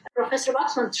 But Professor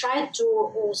Waxman tried to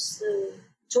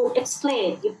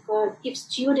explain. If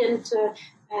student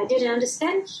didn't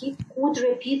understand, he could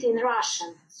repeat in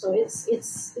Russian. So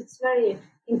it's very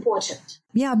important.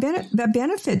 Yeah, the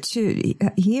benefit to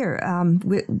here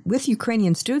with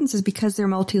Ukrainian students is because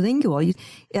they're multilingual.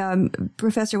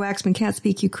 Professor Waxman can't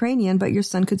speak Ukrainian, but your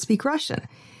son could speak Russian.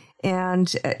 And,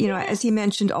 as he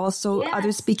mentioned, also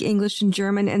others speak English and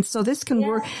German. And so this can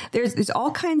work. There's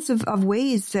all kinds of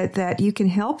ways that you can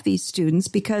help these students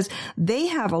because they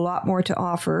have a lot more to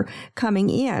offer coming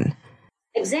in.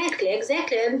 Exactly.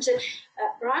 And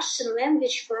Russian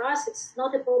language for us, it's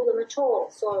not a problem at all.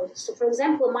 So for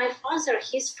example, my father,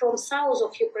 he's from south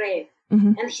of Ukraine.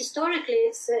 Mm-hmm. And historically,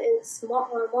 it's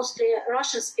mostly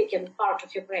Russian-speaking part of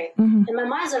Ukraine. Mm-hmm. And my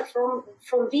mother from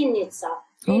Vinnytsia.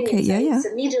 It's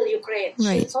middle Ukraine.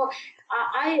 Right. So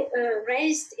I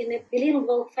raised in a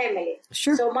bilingual family.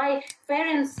 Sure. So my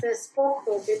parents spoke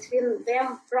between them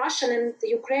Russian and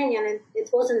Ukrainian, and it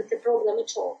wasn't a problem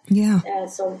at all. Yeah.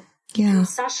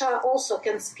 Sasha also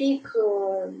can speak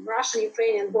Russian,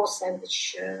 Ukrainian, both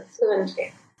language fluently.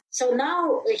 So now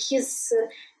he's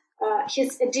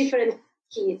a different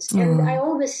kid. And I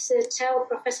always tell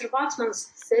Professor Waxman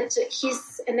that he's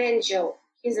an angel.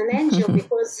 He's an angel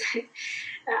because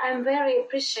I'm very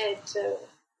appreciate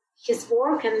his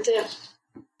work. And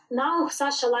now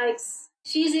Sasha likes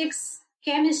physics,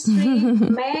 chemistry,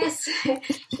 math.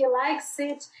 He likes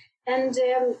it. And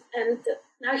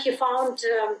now he found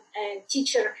a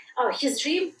teacher. His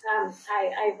dream,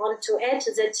 I want to add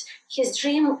that his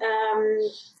dream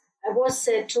was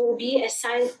to be a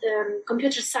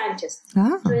computer scientist,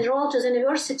 to enroll to the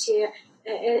university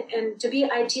and to be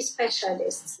IT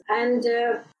specialist. And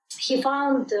he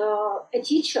found a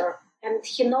teacher, and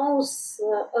he knows,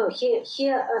 he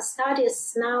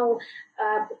studies now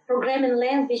programming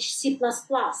language C++.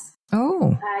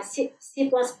 C++,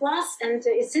 and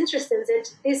it's interesting that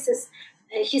this is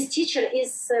his teacher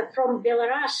is from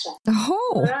Belarus.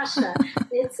 Russia.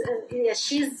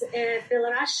 She's a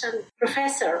Belarusian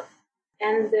professor,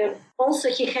 and also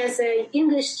he has an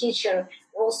English teacher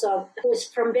also who is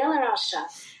from Belarus,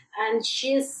 and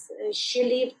she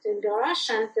lived in Belarus,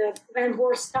 and when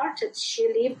war started, she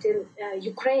lived in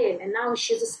Ukraine, and now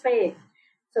she's in Spain.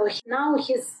 So now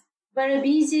he's very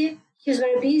busy.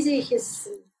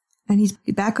 And he's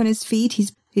back on his feet.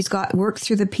 He's got worked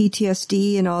through the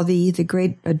PTSD and all the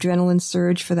great adrenaline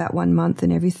surge for that 1 month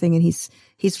and everything. And he's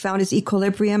found his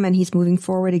equilibrium and he's moving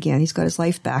forward again. He's got his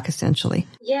life back, essentially.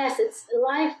 Yes, it's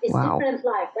life. It's different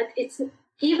life, but it's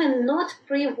even not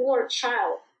pre-war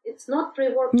child. It's not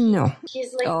pre-war kid. No.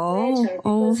 He's like better.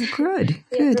 Oh, good.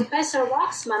 Professor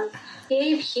Waxman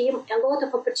gave him a lot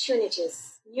of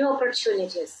opportunities, new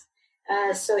opportunities.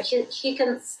 So he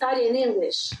can study in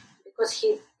English because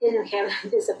he didn't have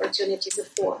this opportunity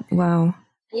before. Wow.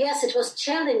 Yes, it was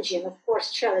challenging, of course,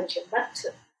 but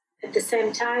at the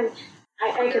same time,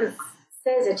 I can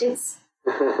say that it's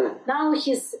now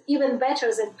he's even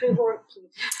better than pre-war kid.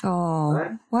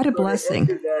 Oh, what a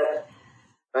blessing.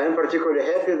 I am particularly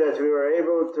happy that we were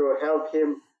able to help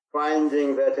him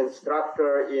finding that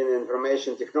instructor in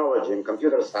information technology and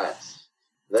computer science.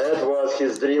 That was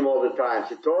his dream all the time.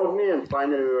 He told me, and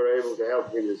finally we were able to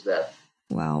help him with that.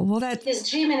 Wow. Well, he's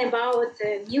dreaming about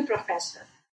a new professor.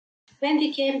 When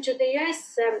he came to the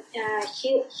US,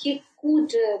 he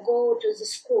could go to the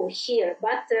school here,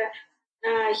 but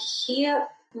he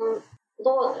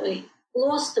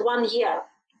lost 1 year.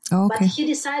 Oh, okay. But he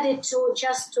decided to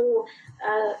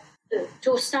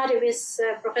study with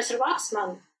Professor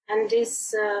Waxman and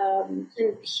his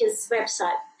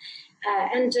website,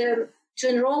 and to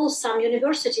enroll some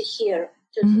university here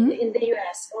in the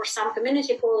US or some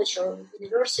community college or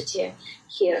university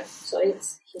here. So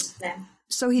it's his plan.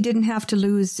 So he didn't have to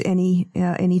lose any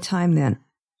time then.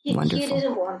 Wonderful. He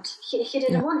didn't want. He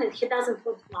didn't want it. He doesn't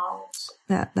want now.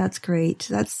 That's great.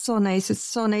 That's so nice. It's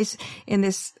so nice in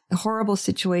this horrible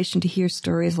situation to hear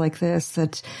stories like this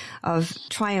of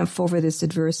triumph over this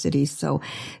adversity. So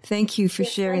thank you for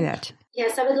sharing that.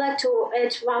 Yes, I would like to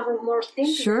add one more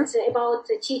thing. Sure. About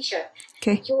the teacher.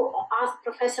 Okay. You asked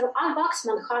Professor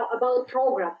Waxman about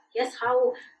program. Yes,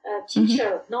 how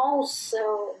teacher knows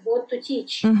what to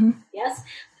teach. Mm-hmm. Yes.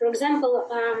 For example,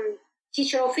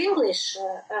 teacher of English,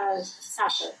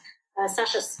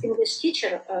 Sasha's English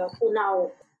teacher, who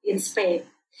now in Spain,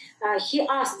 he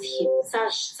asked him,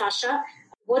 Sasha,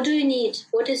 what do you need?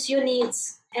 What is your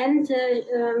needs? And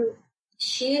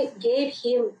she gave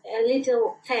him a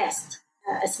little test,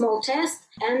 a small test,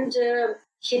 and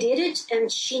he did it,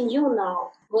 and she knew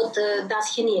now what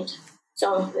does he need.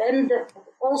 So, and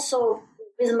also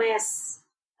with math,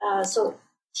 so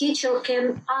teacher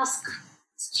can ask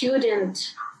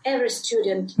every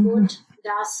student,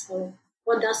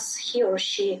 what does he or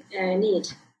she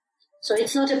need. So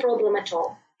it's not a problem at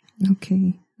all.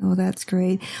 Okay. Oh, that's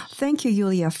great. Thank you,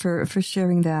 Yulia, for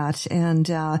sharing that. And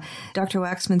Dr.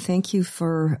 Waxman, thank you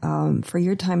for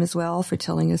your time as well, for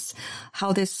telling us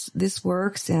how this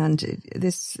works and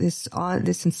this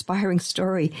inspiring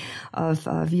story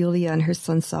of Yulia and her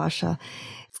son Sasha.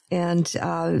 And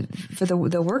for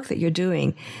the work that you're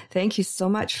doing. Thank you so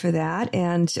much for that.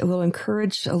 And we'll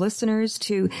encourage listeners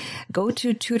to go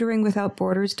to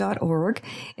tutoringwithoutborders.org.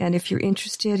 And if you're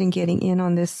interested in getting in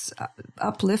on this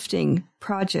uplifting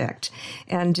project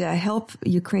and help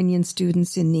Ukrainian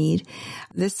students in need,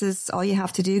 this is all you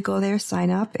have to do. Go there,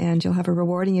 sign up, and you'll have a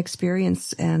rewarding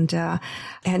experience and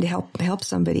help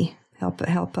somebody,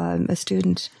 help a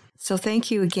student. So thank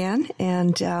you again,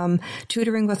 and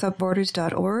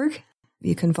tutoringwithoutborders.org.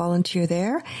 You can volunteer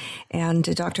there. And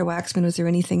Dr. Waxman, was there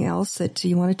anything else that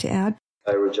you wanted to add?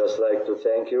 I would just like to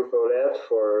thank you, Paulette,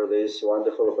 for this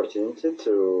wonderful opportunity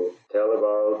to tell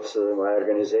about my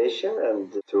organization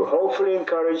and to hopefully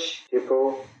encourage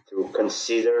people to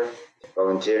consider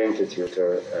volunteering to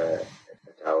tutor at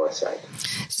our site.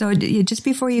 So just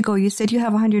before you go, you said you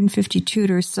have 150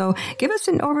 tutors. So give us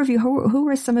an overview. Who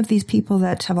are some of these people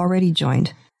that have already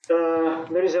joined?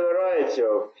 There is a variety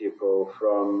of people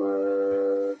from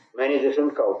many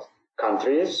different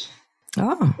countries.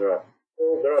 Oh.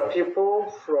 There are people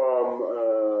from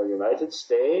United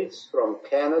States, from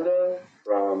Canada,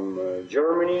 from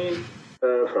Germany,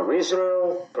 from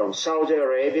Israel, from Saudi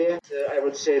Arabia. I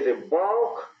would say the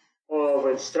bulk of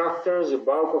instructors, the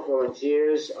bulk of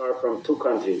volunteers are from two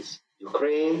countries,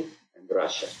 Ukraine and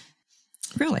Russia.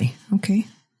 Really? Okay.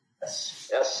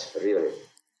 Yes, really.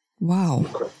 Wow.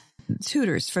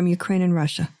 Tutors from Ukraine and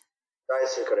Russia.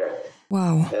 That's correct.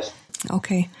 Wow. Yes.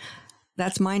 Okay.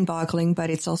 That's mind-boggling, but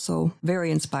it's also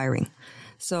very inspiring.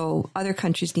 So other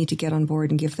countries need to get on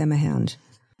board and give them a hand.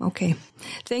 Okay.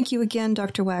 Thank you again,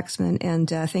 Dr. Waxman, and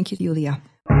thank you, Yulia.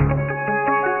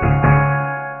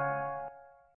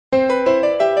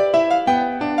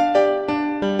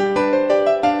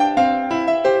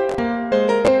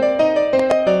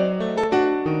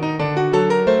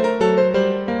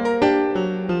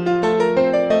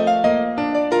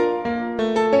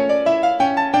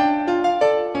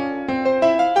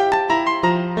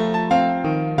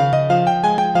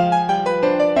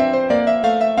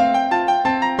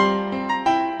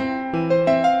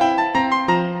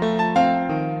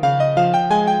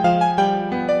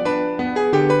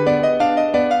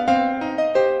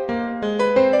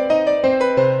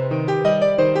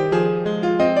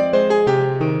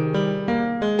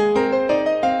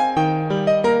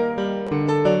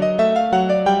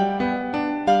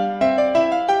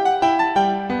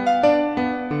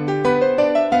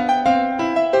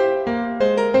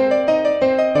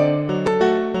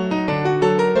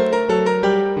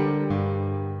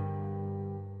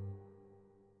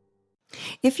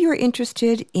 you're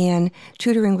interested in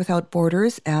Tutoring Without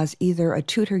Borders as either a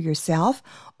tutor yourself,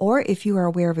 or if you are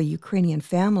aware of a Ukrainian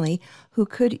family who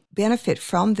could benefit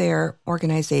from their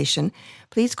organization,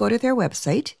 please go to their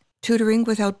website,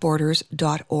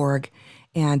 tutoringwithoutborders.org,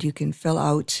 and you can fill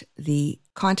out the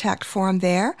contact form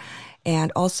there.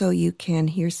 And also you can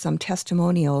hear some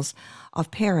testimonials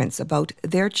of parents about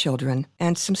their children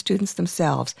and some students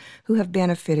themselves who have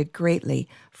benefited greatly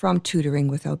from Tutoring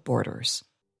Without Borders.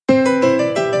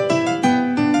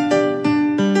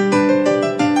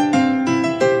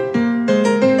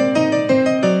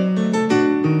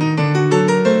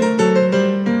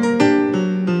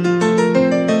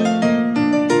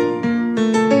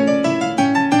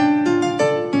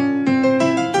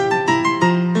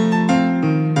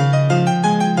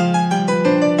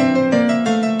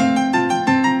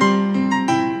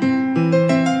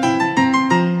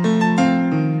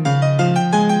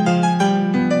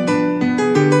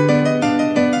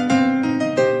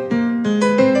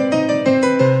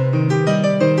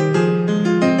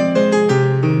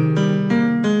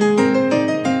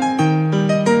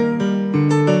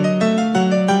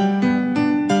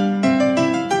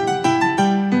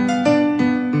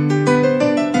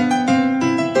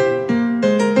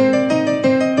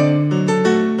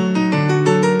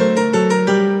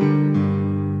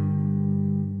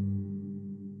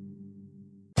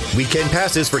 Weekend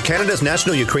passes for Canada's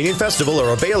National Ukrainian Festival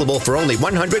are available for only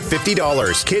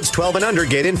 $150. Kids 12 and under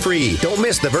get in free. Don't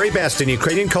miss the very best in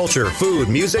Ukrainian culture, food,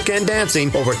 music, and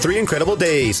dancing over 3 incredible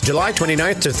days, July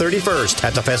 29th to 31st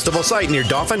at the festival site near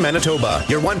Dauphin, Manitoba.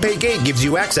 Your one-pay gate gives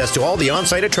you access to all the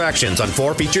on-site attractions on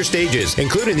 4 feature stages,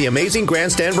 including the amazing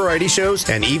grandstand variety shows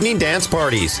and evening dance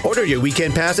parties. Order your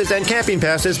weekend passes and camping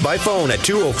passes by phone at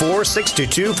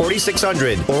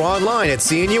 204-622-4600 or online at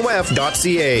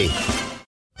cnuf.ca.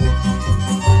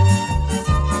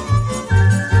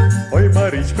 Ой,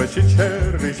 Марічко,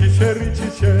 чичери, чичери,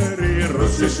 чичери,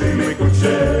 розчеши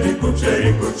кучері,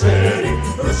 кучері, кучері,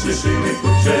 розчеши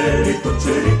кучері,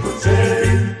 кучері,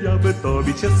 кучері. Я би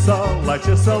тобі чесала,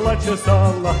 чесала,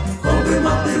 чесала, коби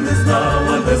мати не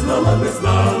знала, не знала, не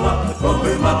знала,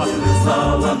 коби мати не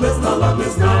знала, не знала, не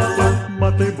знала.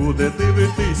 Мати буде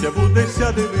дивитися,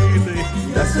 будешся дивити,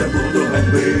 яся буду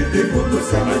ганьбити,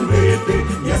 будуся ганьбити,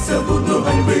 яся буду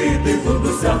ганьбити,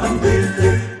 будуся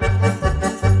ганьбити.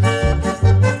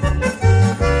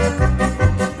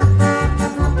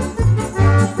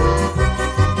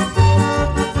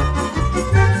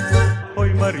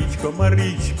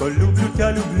 Марічко, люблю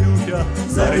тя,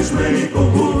 заріж мені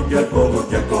когутя,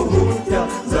 когутя, когутя,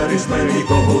 заріж мені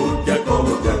когутя,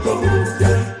 когутя,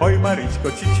 когутя. Ой,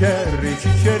 Марічко, чичери,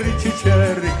 чичери,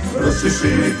 чичери,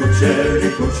 розчеши кучері,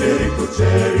 кучері,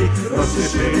 кучері,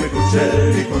 розчеши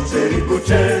кучері, кучері,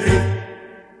 кучері.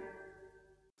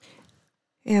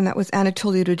 And that was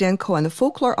Anatoly Rudenko and the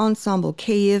Folklore Ensemble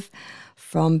Kyiv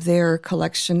from their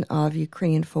collection of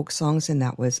Ukrainian folk songs, and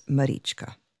that was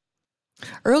Marichka.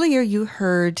 Earlier, you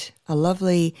heard a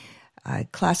lovely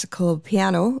classical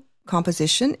piano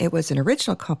composition. It was an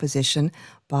original composition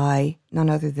by none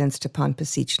other than Stepan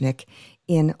Pasichnik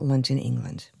in London,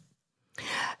 England.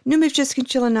 Ну, ми вже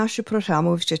скінчили нашу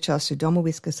програму, вже час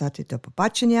додому сказати до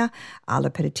побачення, але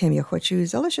перед тим я хочу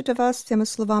залишити вас цими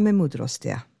словами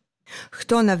мудрості.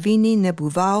 Хто на війні не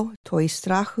бував, той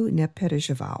страху не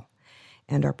переживав.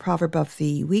 And our proverb of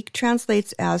the week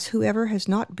translates as, whoever has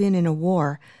not been in a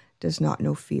war does not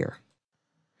know fear.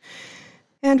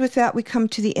 And with that, we come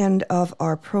to the end of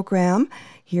our program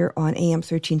here on AM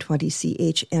 1320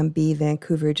 CHMB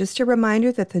Vancouver. Just a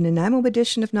reminder that the Nanaimo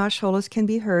edition of Nash Holos can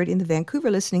be heard in the Vancouver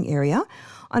listening area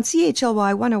on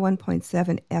CHLY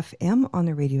 101.7 FM on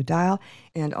the radio dial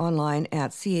and online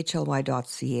at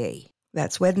chly.ca.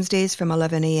 That's Wednesdays from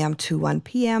 11 a.m. to 1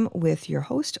 p.m. with your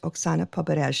host, Oksana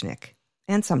Poberezhnik,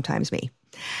 and sometimes me.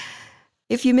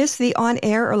 If you miss the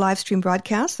on-air or live stream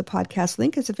broadcast, the podcast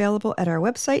link is available at our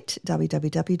website,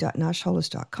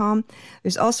 www.nashholos.com.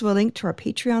 There's also a link to our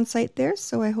Patreon site there,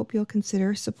 so I hope you'll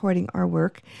consider supporting our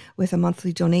work with a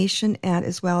monthly donation. And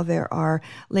as well, there are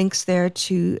links there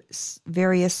to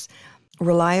various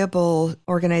reliable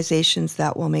organizations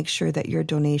that will make sure that your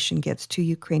donation gets to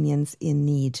Ukrainians in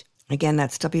need. Again,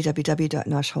 that's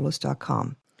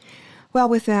www.nashholos.com. Well,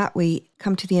 with that, we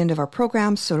come to the end of our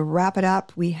program. So to wrap it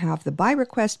up, we have the By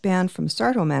Request Band from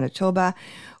Sarto, Manitoba,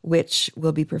 which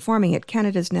will be performing at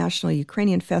Canada's National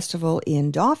Ukrainian Festival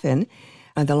in Dauphin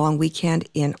on the long weekend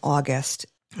in August.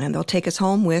 And they'll take us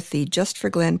home with the Just for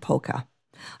Glenn polka.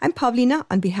 I'm Pavlina.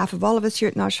 On behalf of all of us here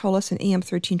at Nash Holos and AM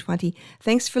 1320,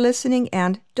 thanks for listening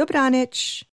and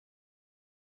Dobranich.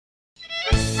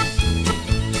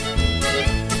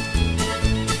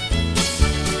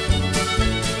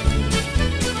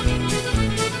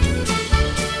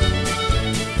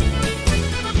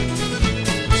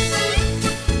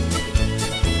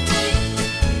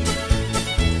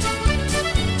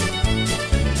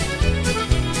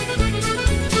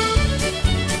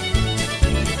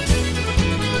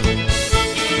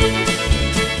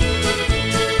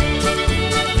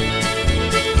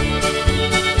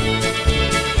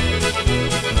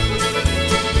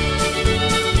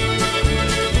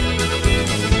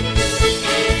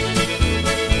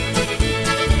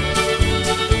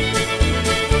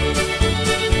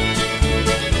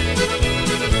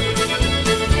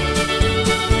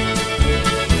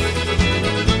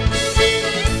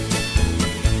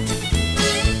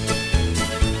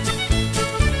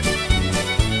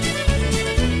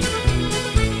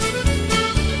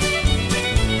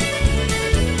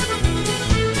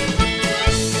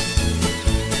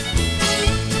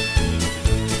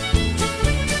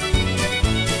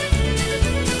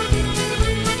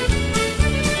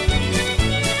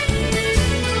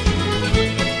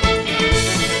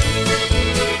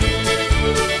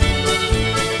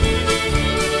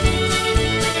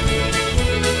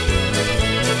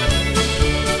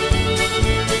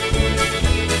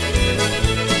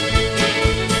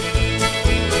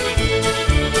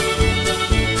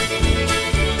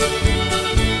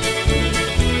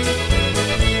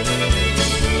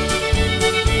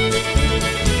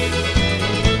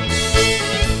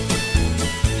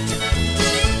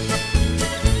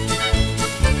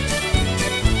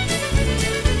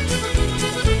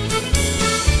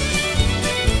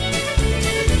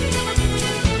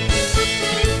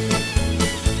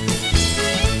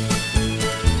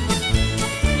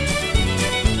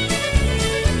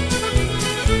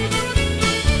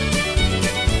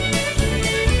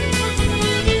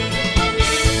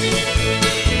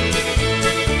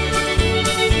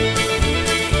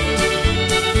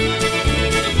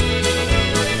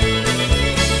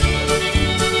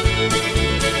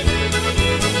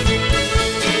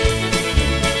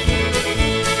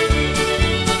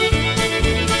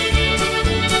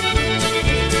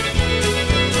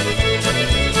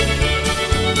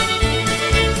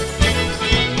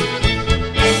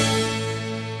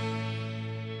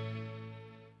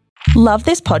 Love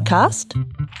this podcast?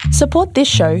 Support this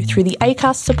show through the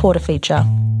Acast supporter feature.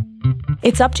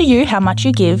 It's up to you how much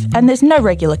you give, and there's no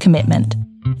regular commitment.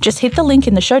 Just hit the link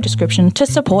in the show description to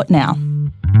support now.